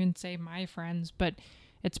 I don't even say my friends, but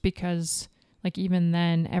it's because like even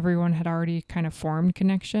then everyone had already kind of formed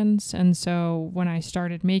connections. And so when I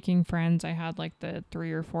started making friends, I had like the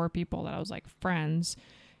 3 or 4 people that I was like friends.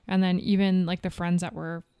 And then even like the friends that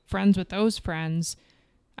were friends with those friends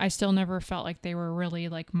I still never felt like they were really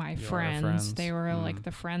like my friends. They were like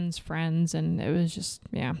the friends, and it was just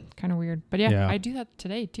kind of weird. But yeah, I do that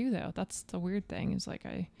today too, though. That's the weird thing is like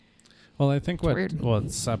Well, I think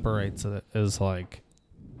what separates it is like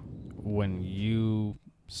when you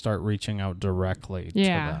start reaching out directly to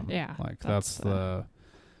them. Yeah. Like that's the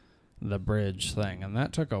bridge thing. And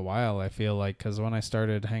that took a while, I feel like, because when I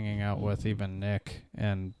started hanging out with even Nick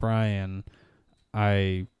and Brian,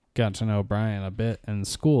 I got to know Brian a bit in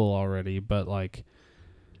school already, but like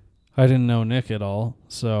I didn't know Nick at all,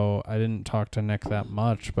 so I didn't talk to Nick that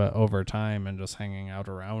much. But over time and just hanging out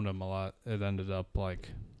around him a lot, it ended up like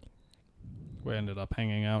we ended up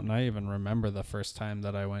hanging out. And I even remember the first time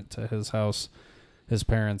that I went to his house, his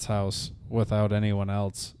parents' house, without anyone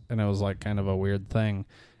else, and it was like kind of a weird thing.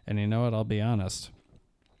 And you know what, I'll be honest,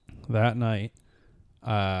 that night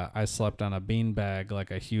I slept on a beanbag,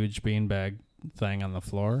 like a huge beanbag thing on the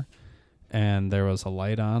floor, and there was a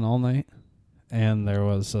light on all night, and there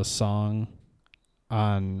was a song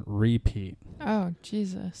on repeat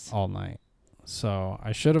all night. So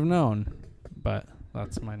I should have known, but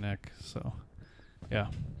that's my Nick. So yeah,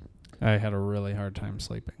 I had a really hard time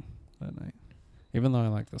sleeping that night, even though I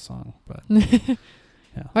like the song. But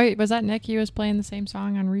yeah. Wait, was that Nick? He was playing the same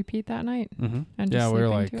song on repeat that night? Mm-hmm. And yeah, just we were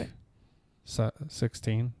like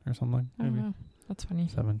 16 or something. Maybe. Wow. That's funny.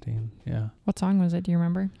 17, yeah. What song was it? Do you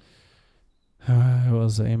remember? It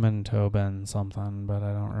was Eamon Tobin something, but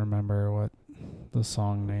I don't remember what the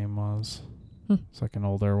song name was. It's like an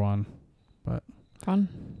older one, but fun.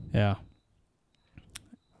 Yeah.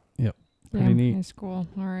 Yep. Pretty neat. High school,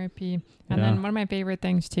 R.I.P. And then one of my favorite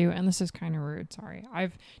things too, and this is kind of rude. Sorry,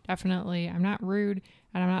 I'm not rude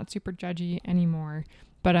and I'm not super judgy anymore.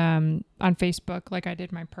 But on Facebook, like I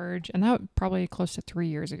did my purge, and that was probably close to 3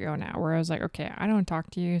 years ago now, where I was like, okay, I don't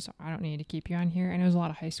talk to you, so I don't need to keep you on here. And it was a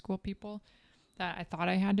lot of high school people that I thought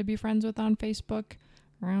I had to be friends with on Facebook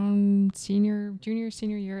around junior,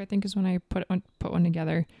 senior year, I think is when I put one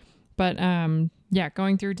together. But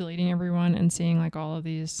going through deleting everyone and seeing like all of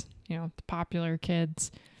these, the popular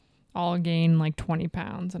kids all gain like 20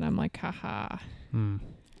 pounds. And I'm like, haha.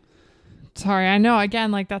 Sorry, I know, again,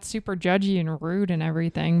 like that's super judgy and rude and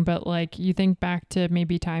everything, but like you think back to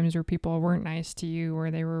maybe times where people weren't nice to you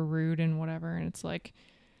or they were rude and whatever, and it's like,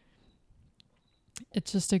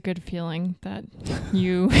 it's just a good feeling that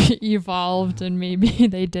you evolved and maybe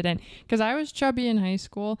they didn't. Because I was chubby in high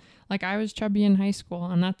school,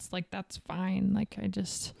 and that's fine. Like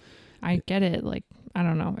I get it. Like, I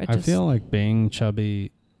don't know. I feel like being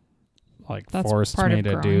chubby like forced me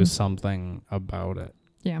to do something about it.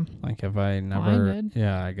 Yeah. Like if I never,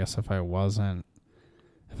 I guess if I wasn't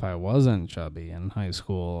chubby in high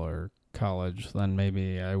school or college, then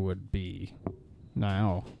maybe I would be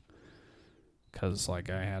now. 'Cause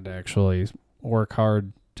like I had to actually work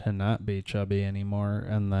hard to not be chubby anymore.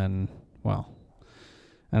 And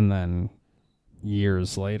then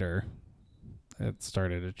years later, it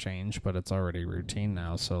started to change, but it's already routine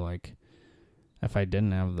now. So like if I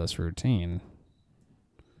didn't have this routine,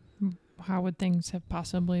 how would things have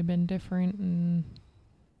possibly been different? And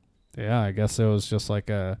yeah, I guess it was just like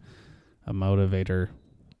a motivator.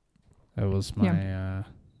 It was my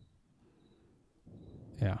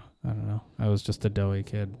I don't know. I was just a doughy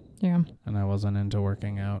kid. Yeah. And I wasn't into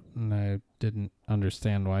working out, and I didn't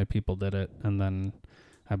understand why people did it, and then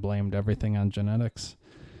I blamed everything on genetics.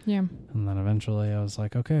 Yeah. And then eventually I was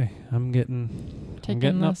like, okay, I'm getting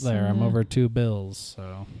up there. I'm over 2 bills,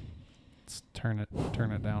 so let's turn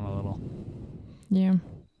it down a little. Yeah.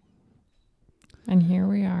 And here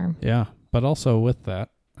we are. Yeah. But also with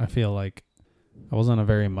that, I feel like I wasn't a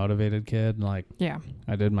very motivated kid. Like,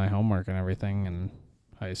 I did my homework and everything in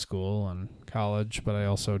high school and college, but I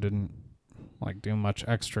also didn't like do much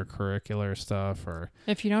extracurricular stuff. Or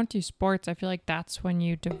if you don't do sports, I feel like that's when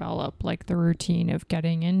you develop like the routine of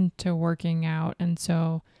getting into working out. And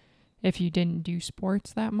so if you didn't do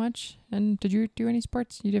sports that much, and did you do any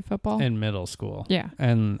sports? You did football? In middle school. Yeah.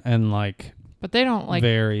 And like, but they don't like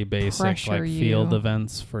very basic like field you.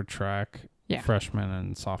 Events for track freshman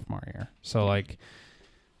and sophomore year. So like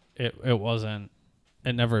it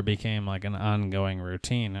never became like an ongoing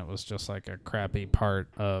routine. It was just like a crappy part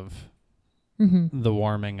of the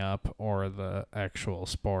warming up or the actual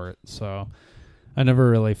sport. So I never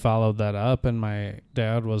really followed that up, and my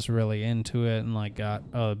dad was really into it and like got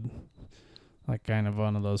a like kind of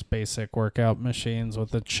one of those basic workout machines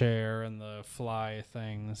with the chair and the fly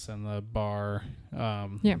things and the bar.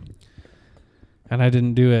 And I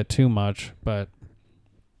didn't do it too much, but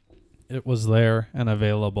it was there and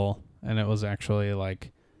available, and it was actually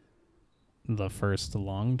like the first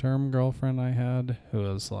long-term girlfriend I had, who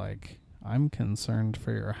was like I'm concerned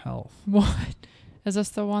for your health. What? Is this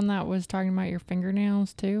the one that was talking about your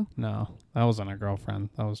fingernails too? No, that wasn't a girlfriend.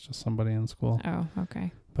 That was just somebody in school. Oh,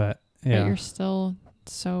 okay. But But yeah, you're still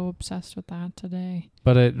so obsessed with that today.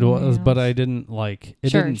 but it was. But Nails. I didn't like.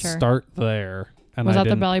 It Sure, didn't sure. start there. And Was I that the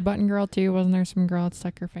didn't, belly button girl too? Wasn't there some girl that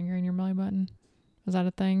stuck her finger in your belly button? Was that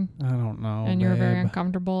a thing? I don't know. And you were very babe.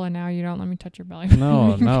 uncomfortable, and now you don't let me touch your belly button.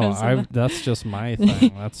 No, because of that. that's just my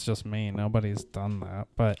thing. That's just me. Nobody's done that.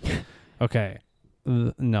 But okay.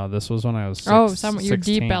 No, this was when I was Your 16.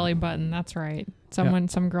 deep belly button. That's right.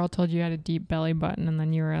 Some girl told you had a deep belly button, and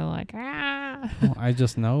then you were like, ah. Well, I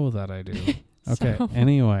just know that I do. Okay. So-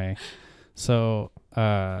 Anyway, so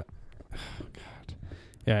oh God,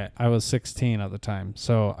 yeah, I was 16 at the time.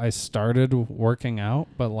 So I started working out,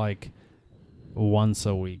 but like once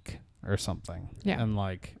a week or something. Yeah. And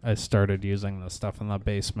like I started using the stuff in the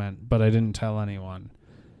basement, but I didn't tell anyone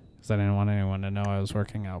because I didn't want anyone to know I was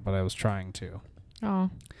working out, but I was trying to.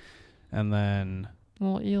 Oh, And then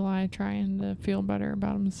little Eli trying to feel better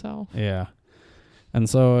about himself. yeah. And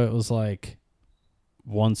so it was like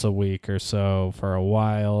once a week or so for a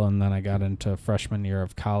while, and then I got into freshman year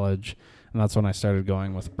of college, and that's when I started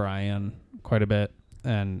going with Brian quite a bit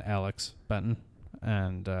and Alex Benton.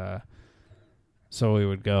 And so we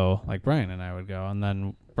would go, like Brian and I would go, and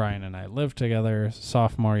then Brian and I lived together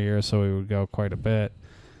sophomore year, so we would go quite a bit.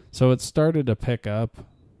 So it started to pick up,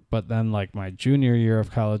 but then like my junior year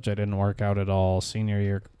of college, I didn't work out at all. Senior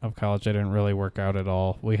year of college, I didn't really work out at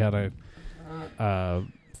all. We had a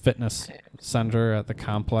fitness center at the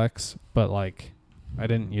complex, but like I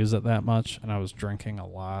didn't use it that much, and I was drinking a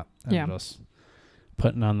lot and just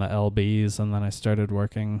putting on the LBs. And then I started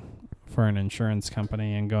working for an insurance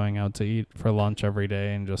company and going out to eat for lunch every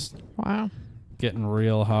day and just getting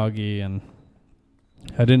real hoggy, and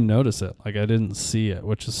I didn't notice it. Like I didn't see it,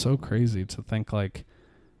 which is so crazy to think like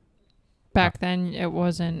back then it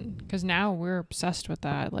wasn't, because now we're obsessed with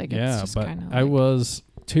that. Like yeah, it's just but kind of I was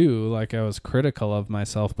too, like I was critical of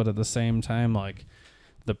myself, but at the same time, like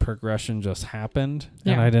the progression just happened,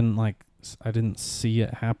 and I didn't see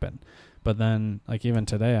it happen. But then like even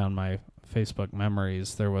today on my Facebook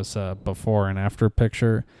memories, there was a before and after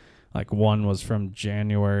picture. Like one was from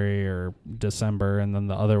January or December, and then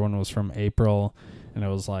the other one was from April, and it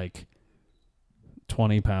was like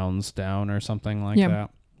 20 pounds down or something like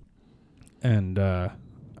that. And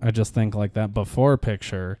I just think like that before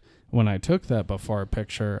picture, when I took that before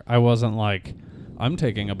picture, I wasn't like, I'm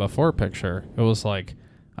taking a before picture. It was like,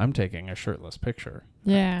 I'm taking a shirtless picture.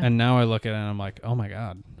 yeah. And now I look at it and I'm like, oh my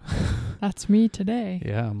God. That's me today.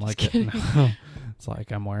 Yeah, I'm like, it's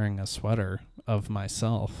like I'm wearing a sweater of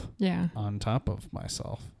myself on top of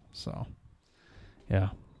myself. So, yeah.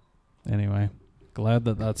 Anyway, glad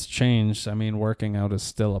that that's changed. I mean, working out is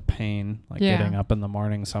still a pain. Like getting up in the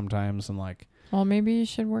morning sometimes and like, well, maybe you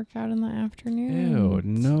should work out in the afternoon. ew,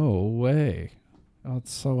 no way. Oh,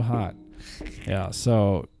 it's so hot. Yeah,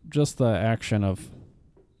 so just the action of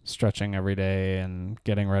stretching every day and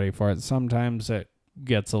getting ready for it. Sometimes it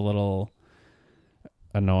gets a little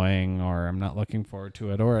annoying, or I'm not looking forward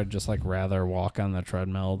to it, or I'd just like rather walk on the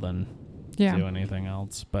treadmill than do anything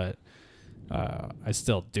else. But I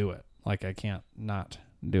still do it. Like I can't not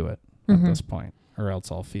do it at this point, or else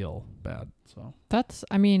I'll feel bad. So that's,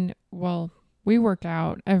 I mean, well, we work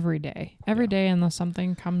out every day, unless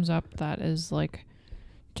something comes up that is like,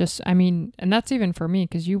 just, I mean, and that's even for me,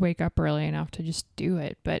 because you wake up early enough to just do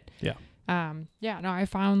it. But no, I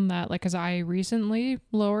found that like, because I recently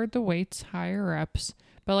lowered the weights, higher reps,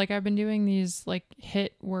 but like I've been doing these like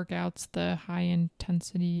HIIT workouts, the high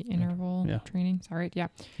intensity interval training. Sorry,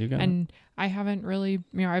 and I haven't really,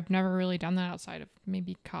 I've never really done that outside of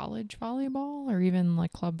maybe college volleyball or even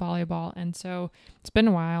like club volleyball, and so it's been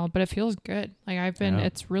a while, but it feels good. Like I've been,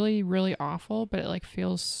 it's really, really awful, but it like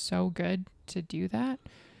feels so good to do that.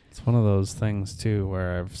 It's one of those things too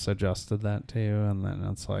where I've suggested that to you, and then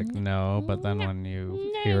it's like no, but then when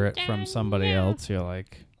you hear it from somebody else, you're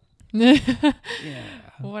like,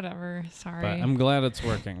 whatever. Sorry. But I'm glad it's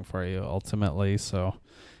working for you ultimately. So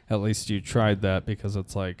at least you tried that, because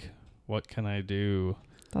it's like, what can I do?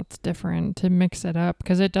 That's different to mix it up,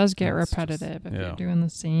 because it does get That's repetitive if you're doing the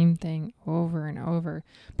same thing over and over.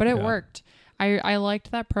 But it worked. I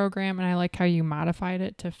liked that program, and I like how you modified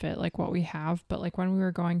it to fit like what we have. But like when we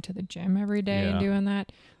were going to the gym every day and doing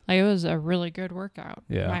that, like it was a really good workout.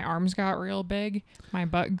 Yeah. My arms got real big. My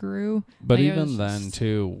butt grew. But like, even then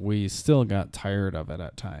too, we still got tired of it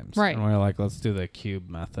at times. Right. And we're like, let's do the cube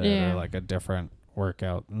method or like a different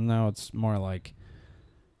workout. And now it's more like,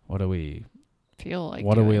 what do we feel like?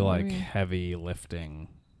 What are we like heavy lifting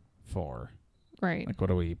for? Right. Like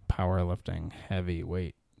what are we powerlifting heavy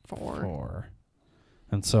weight 4.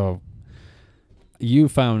 And so you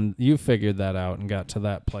figured that out and got to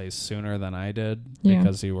that place sooner than I did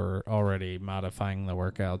because you were already modifying the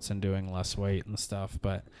workouts and doing less weight and stuff.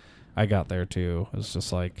 But I got there too. It's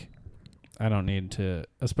just like, I don't need to,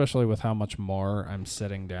 especially with how much more I'm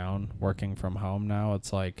sitting down working from home now.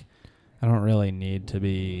 It's like, I don't really need to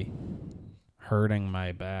be hurting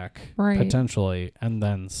my back potentially and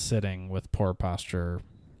then sitting with poor posture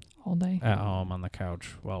all day at home on the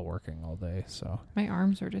couch while working all day. So my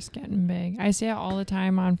arms are just getting big. I see it all the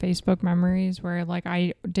time on Facebook memories where like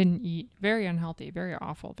I didn't eat, very unhealthy, very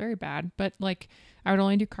awful, very bad, but like I would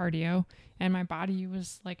only do cardio and my body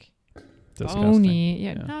was like disgusting.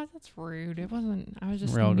 Bony. No, that's rude. It wasn't. I was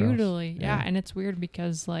just real noodly. gross. Yeah, and it's weird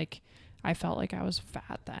because like I felt like I was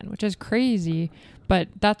fat then, which is crazy. But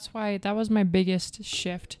that's why that was my biggest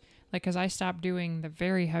shift. Like, because I stopped doing the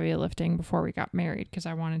very heavy lifting before we got married because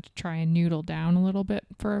I wanted to try and noodle down a little bit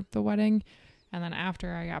for the wedding. And then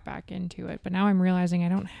after I got back into it. But now I'm realizing I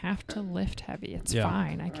don't have to lift heavy. It's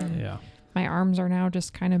fine. I can. Yeah. My arms are now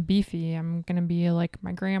just kind of beefy. I'm going to be like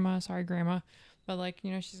my grandma. Sorry, grandma. But like,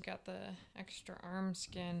 you know, she's got the extra arm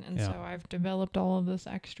skin. And so I've developed all of this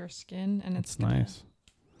extra skin. And it's nice.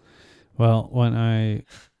 Well, when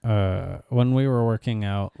we were working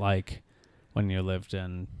out, like when you lived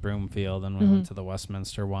in Broomfield and we went to the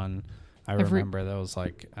Westminster one, I remember those,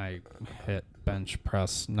 like, I hit bench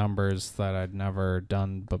press numbers that I'd never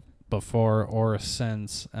done before or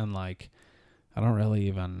since. And like, I don't really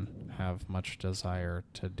even have much desire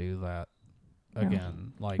to do that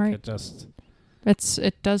again. Like it just...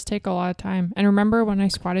 It does take a lot of time. And remember when I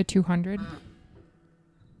squatted 200?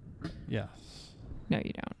 Yes. No,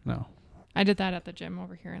 you don't. No. I did that at the gym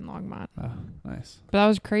over here in Longmont. Oh, nice. But that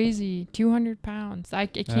was crazy. 200 pounds. I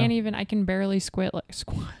can't even, I can barely squat.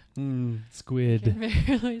 Squid. I can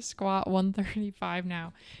barely squat 135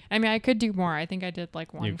 now. I mean, I could do more. I think I did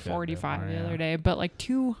like 145 the other day. But like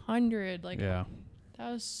 200, like that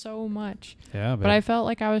was so much. Yeah. But I felt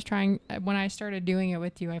like I was trying, when I started doing it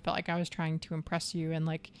with you, I felt like I was trying to impress you. And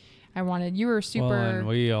like, you were super well, and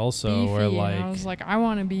we also beefy, were like, and I was like, I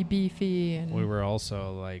want to be beefy. And we were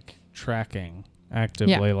also like tracking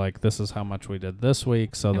actively, like this is how much we did this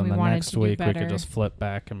week. So then the next week we could just flip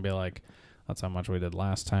back and be like, that's how much we did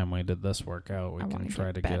last time we did this workout. We can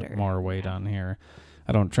try to get more weight on here.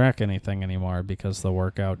 I don't track anything anymore because the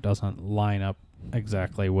workout doesn't line up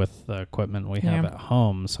exactly with the equipment we have at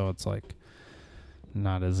home. So it's like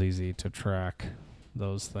not as easy to track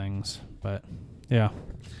those things. But yeah,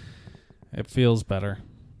 it feels better.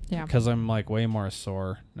 Yeah. Because I'm like way more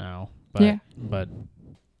sore now. But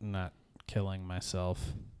not killing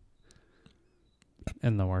myself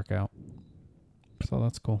in the workout. So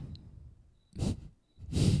that's cool.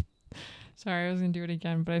 Sorry, I was going to do it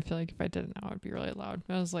again, but I feel like if I did it now, it would be really loud.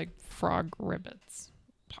 It was like frog ribbits.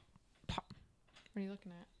 Pop, pop. What are you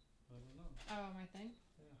looking at? I don't know. Oh, my thing?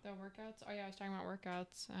 Yeah. The workouts? Oh, yeah, I was talking about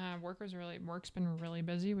workouts. Work's been really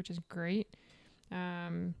busy, which is great.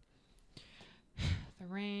 The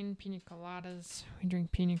rain, pina coladas. We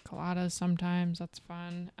drink pina coladas sometimes. That's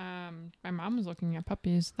fun. My mom was looking at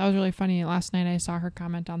puppies. That was really funny. Last night I saw her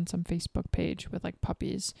comment on some Facebook page with like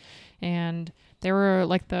puppies. And they were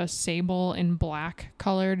like the sable and black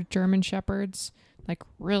colored German Shepherds. Like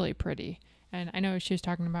really pretty. And I know she was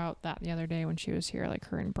talking about that the other day when she was here, like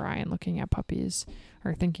her and Brian looking at puppies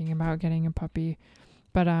or thinking about getting a puppy.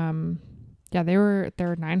 But yeah, they're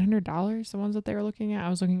 $900, the ones that they were looking at. I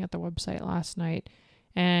was looking at the website last night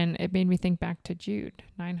and it made me think back to Jude,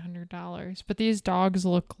 $900. But these dogs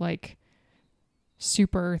look like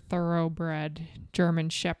super thoroughbred German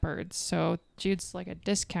Shepherds. So Jude's like a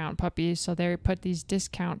discount puppy. So they put these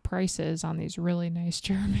discount prices on these really nice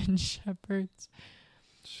German Shepherds.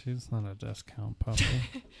 She's not a discount puppy.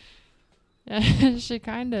 Yeah, she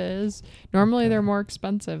kind of is. Normally they're more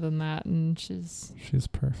expensive than that, and she's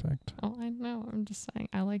perfect. Oh, I know. I'm just saying.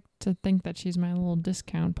 I like to think that she's my little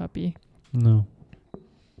discount puppy. No.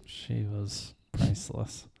 She was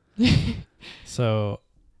priceless. So,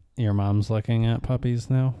 your mom's looking at puppies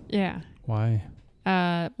now? Yeah. Why?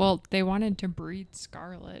 Well, they wanted to breed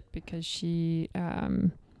Scarlet because she, I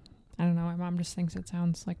don't know, my mom just thinks it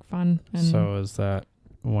sounds like fun. And so is that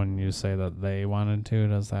when you say that they wanted to,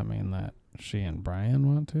 does that mean that she and Brian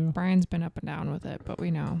want to? Brian's been up and down with it, but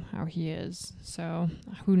we know how he is. So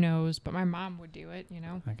who knows? But my mom would do it, you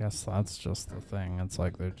know? I guess that's just the thing. It's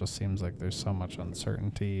like there just seems like there's so much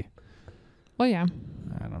uncertainty. Well, yeah.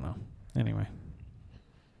 I don't know. Anyway.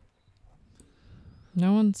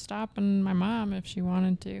 No one's stopping my mom if she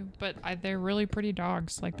wanted to. But they're really pretty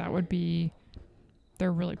dogs. Like that would be...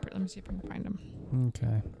 They're really pretty. Let me see if I can find them.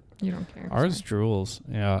 Okay. You don't care. Ours sorry. drools.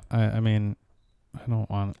 Yeah, I mean, I don't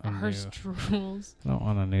want a Ours new. drools. I don't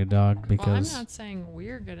want a new dog because. Well, I'm not saying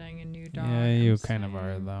we're getting a new dog. Yeah, you I'm kind of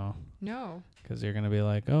are saying- though. No. Because you're gonna be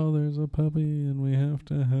like, oh, there's a puppy and we have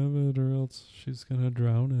to have it, or else she's gonna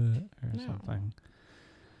drown it or No. something.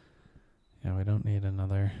 Yeah, we don't need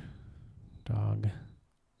another dog.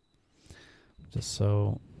 Just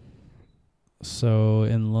so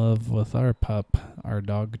in love with our pup, our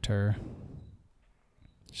dog Tur.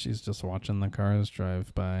 She's just watching the cars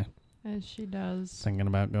drive by, As she does. thinking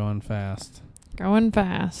about going fast. Going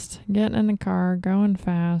fast. Getting in the car, going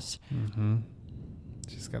fast. Mm-hmm.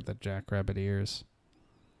 She's got the jackrabbit ears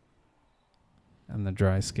and the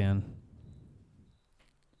dry skin.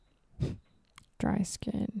 Dry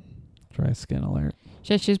skin. Dry skin alert.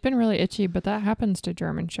 She's been really itchy, but that happens to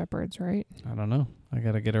German Shepherds, right? I don't know. I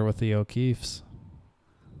gotta get her with the O'Keefes.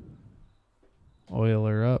 Oil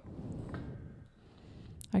her up.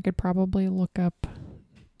 I could probably look up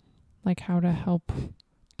like how to help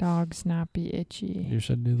dogs not be itchy. You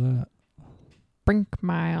should do that.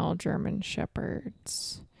 Brinkmile German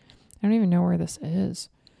Shepherds. I don't even know where this is.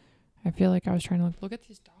 I feel like I was trying to look at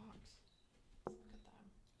these dogs. Look at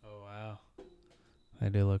them. Oh, wow. They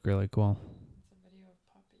do look really cool. It's a video of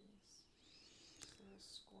puppies. Little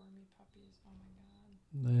squirmy puppies.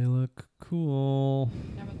 Oh my god. They look cool.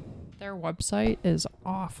 Yeah, but their website is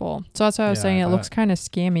awful. So that's why I was Yeah, saying I it looks bet. kind of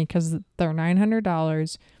scammy because they're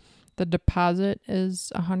 $900. The deposit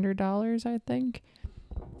is $100, I think.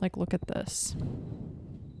 Like, look at this.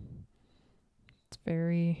 It's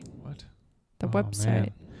very... What? The Oh, website.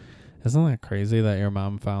 man. Isn't that crazy that your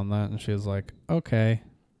mom found that and she was like, okay.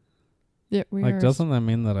 Yeah, we Like, are... doesn't that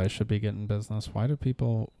mean that I should be getting business? Why do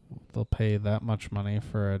people, they'll pay that much money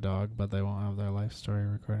for a dog, but they won't have their life story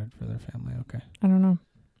recorded for their family? Okay. I don't know.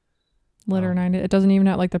 Litter Oh. 90. It doesn't even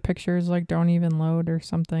have, like, the pictures, like, don't even load or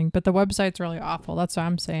something. But the website's really awful. That's what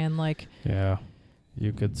I'm saying. Like, Yeah.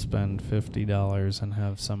 You could spend $50 and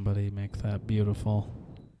have somebody make that beautiful.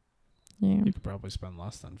 yeah. You could probably spend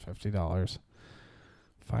less than $50.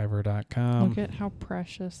 Fiverr.com. Look at how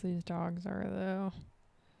precious these dogs are, though.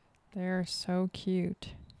 They're so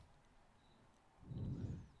cute.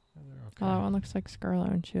 They're okay. Oh, that one looks like Scarlet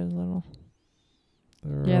when she was little.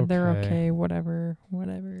 They're They're okay. Whatever.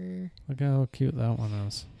 Look how cute that one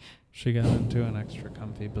is. She got into an extra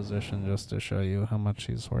comfy position just to show you how much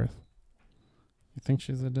she's worth. You think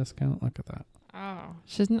she's a discount? Look at that. Oh.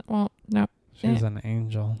 She's not... Well, no. She's an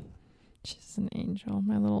angel She's an angel.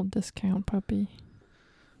 My little discount puppy.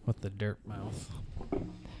 with the derp mouth.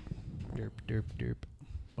 Derp, derp, derp.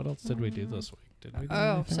 What else did we do this week? Did we do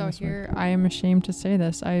Oh, anything so this week? here, I am ashamed to say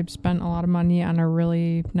this. I spent a lot of money on a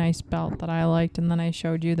really nice belt that I liked, and then I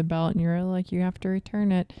showed you the belt, and you were like, you have to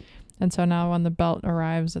return it. And so now when the belt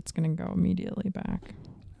arrives, it's going to go immediately back.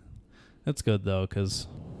 It's good, though, because,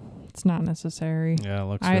 It's not necessary. yeah, it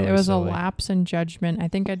looks really It was silly. a lapse in judgment. I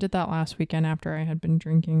think I did that last weekend after I had been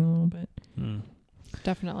drinking a little bit.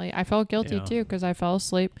 Definitely. I felt guilty Yeah. too because I fell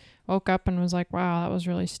asleep, woke up and was like, wow, that was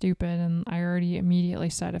really stupid. And I already immediately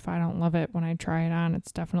said, if I don't love it when I try it on,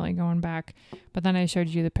 it's definitely going back. But then I showed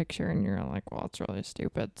you the picture and you're like, well, it's really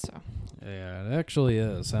stupid. So Yeah, it actually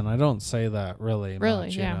is. And I don't say that really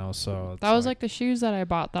much, yeah. you know, so it's that was like the shoes that I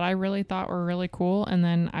bought that I really thought were really cool. And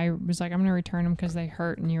then I was like, I'm going to return them because they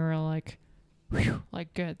hurt. And you were like, whew,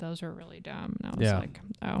 like, good. Those were really dumb. And I was Yeah. like,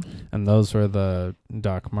 oh. And those were the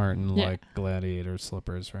Doc Martin, Yeah. like, gladiator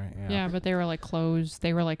slippers, right? Yeah, but they were like clothes.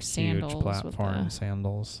 They were like sandals. Huge with platform the,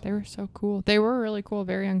 sandals. they were so cool. They were really cool.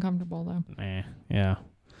 Very uncomfortable though. Yeah.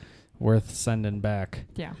 Worth sending back.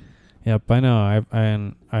 Yeah. Yep, I know.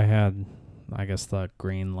 I had, I guess, the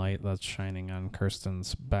green light that's shining on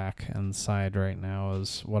Kirsten's back and side right now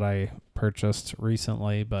is what I purchased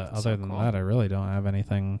recently. But So other than cool. that, I really don't have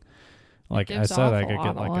anything. Like I gives said, off I a could lot get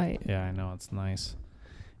of like, light. yeah, I know it's nice.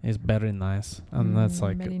 It's very nice, and that's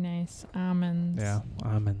like, very nice. Almonds. yeah,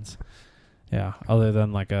 almonds. Yeah, other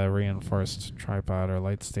than like a reinforced tripod or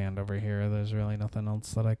light stand over here, there's really nothing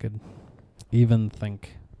else that I could even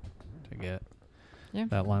think to get. Yeah.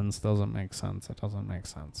 That lens doesn't make sense. It doesn't make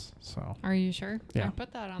sense. So. Are you sure? Yeah. I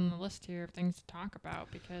put that on the list here of things to talk about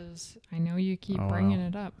because I know you keep Oh, bringing well.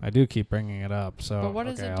 it up. I do keep bringing it up. So But what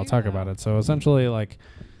does okay, it I'll do, talk though? about it. So essentially, like,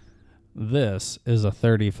 this is a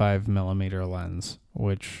 35 millimeter lens,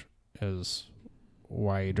 which is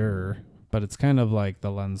wider, but it's kind of like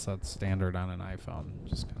the lens that's standard on an iPhone,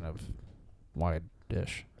 just kind of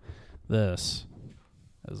wide-ish. This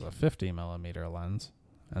is a 50 millimeter lens,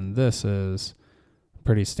 and this is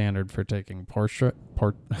pretty standard for taking portrait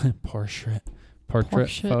Portrait.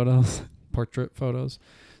 photos. Portrait photos.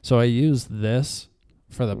 So I use this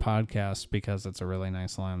for the podcast because it's a really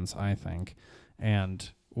nice lens, I think, and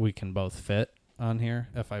we can both fit on here.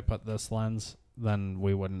 If I put this lens, then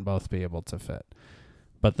we wouldn't both be able to fit.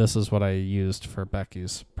 But this is what I used for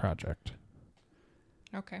Becky's project.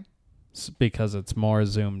 Okay. Because it's more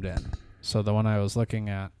zoomed in. So the one I was looking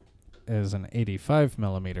at is an 85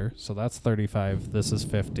 millimeter. So that's 35. This is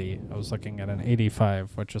 50. I was looking at an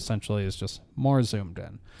 85, which essentially is just more zoomed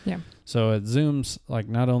in. Yeah. So it zooms, like,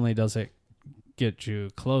 not only does it get you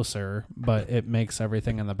closer, but it makes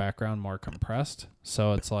everything in the background more compressed.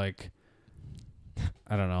 So it's like,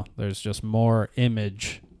 I don't know, there's just more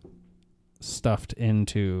image stuffed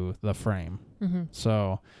into the frame. Mm-hmm.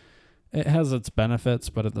 So it has its benefits,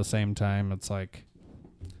 but at the same time, it's like,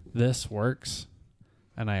 this works,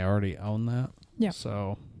 and I already own that. Yeah.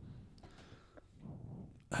 So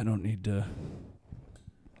I don't need to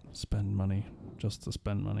spend money just to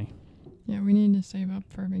spend money. Yeah, we need to save up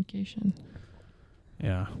for vacation.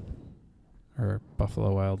 Yeah. Or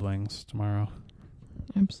Buffalo Wild Wings tomorrow.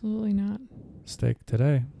 Absolutely not. Steak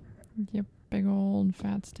today. Yep, big old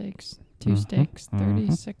fat steaks. 2 steaks,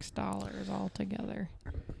 $36 altogether.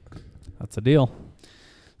 That's a deal.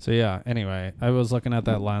 So yeah, anyway, I was looking at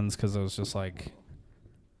that lens because it was just like,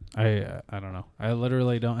 I don't know. I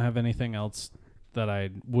literally don't have anything else that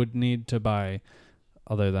I would need to buy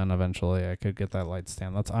other than eventually I could get that light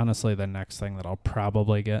stand. That's honestly the next thing that I'll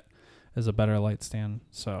probably get is a better light stand.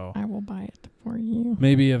 So I will buy it for you.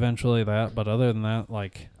 maybe eventually that, but other than that,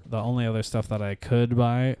 like, the only other stuff that I could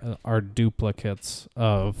buy are duplicates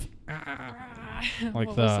of like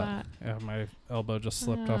what the was that? yeah, my elbow just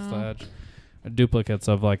slipped off the edge. Duplicates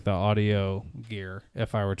of like the audio gear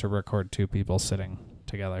if I were to record 2 people sitting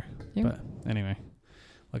together. Yep. But anyway,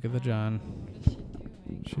 look at the John. What is she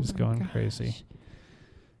doing? She's Oh my going gosh. crazy.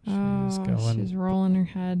 She's rolling her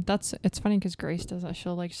head. It's funny because Grace does that.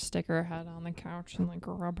 She'll like stick her head on the couch and like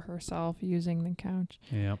rub herself using the couch.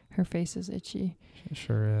 Yep. Her face is itchy. She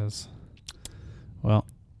sure is. Well,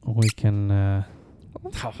 we can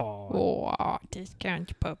Oh,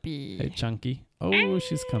 discount puppy. Hey, Chunky. Oh,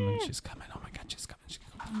 she's coming. She's coming. Oh my God, she's coming. She's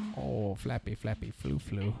coming. Oh, flappy, flappy, flu.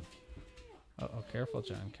 Oh, careful,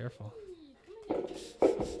 John. Careful.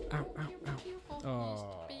 Ow, ow, ow.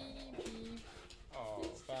 Oh. Oh,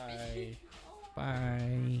 bye.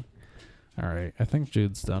 Bye. All right. I think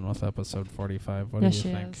Jude's done with episode 45. What do you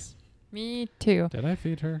think? Is. Me too. Did I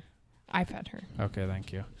feed her? I fed her. Okay,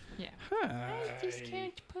 thank you. Yeah. Hi.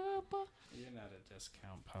 Discount papa. You're not a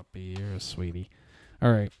discount puppy. You're a sweetie.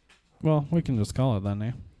 All right. Well, we can just call it then,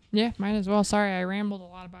 eh? Yeah, might as well. Sorry, I rambled a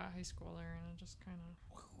lot about high school there, and it just kind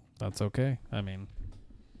of. That's okay. I mean,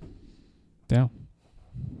 yeah.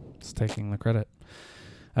 It's taking the credit.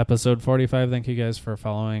 Episode 45. Thank you guys for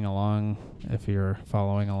following along. If you're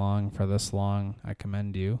following along for this long, I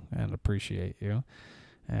commend you and appreciate you.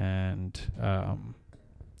 And,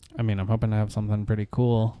 I mean, I'm hoping to have something pretty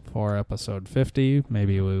cool for episode 50.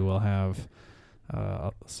 Maybe we will have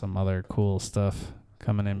some other cool stuff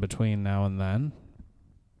coming in between now and then.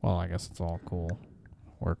 Well, I guess it's all cool.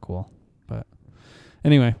 We're cool. But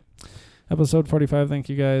anyway, episode 45. Thank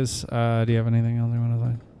you guys. Do you have anything else you want to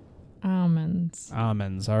say? Almonds.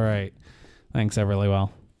 Almonds. All right. Thanks, Everly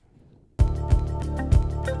Well.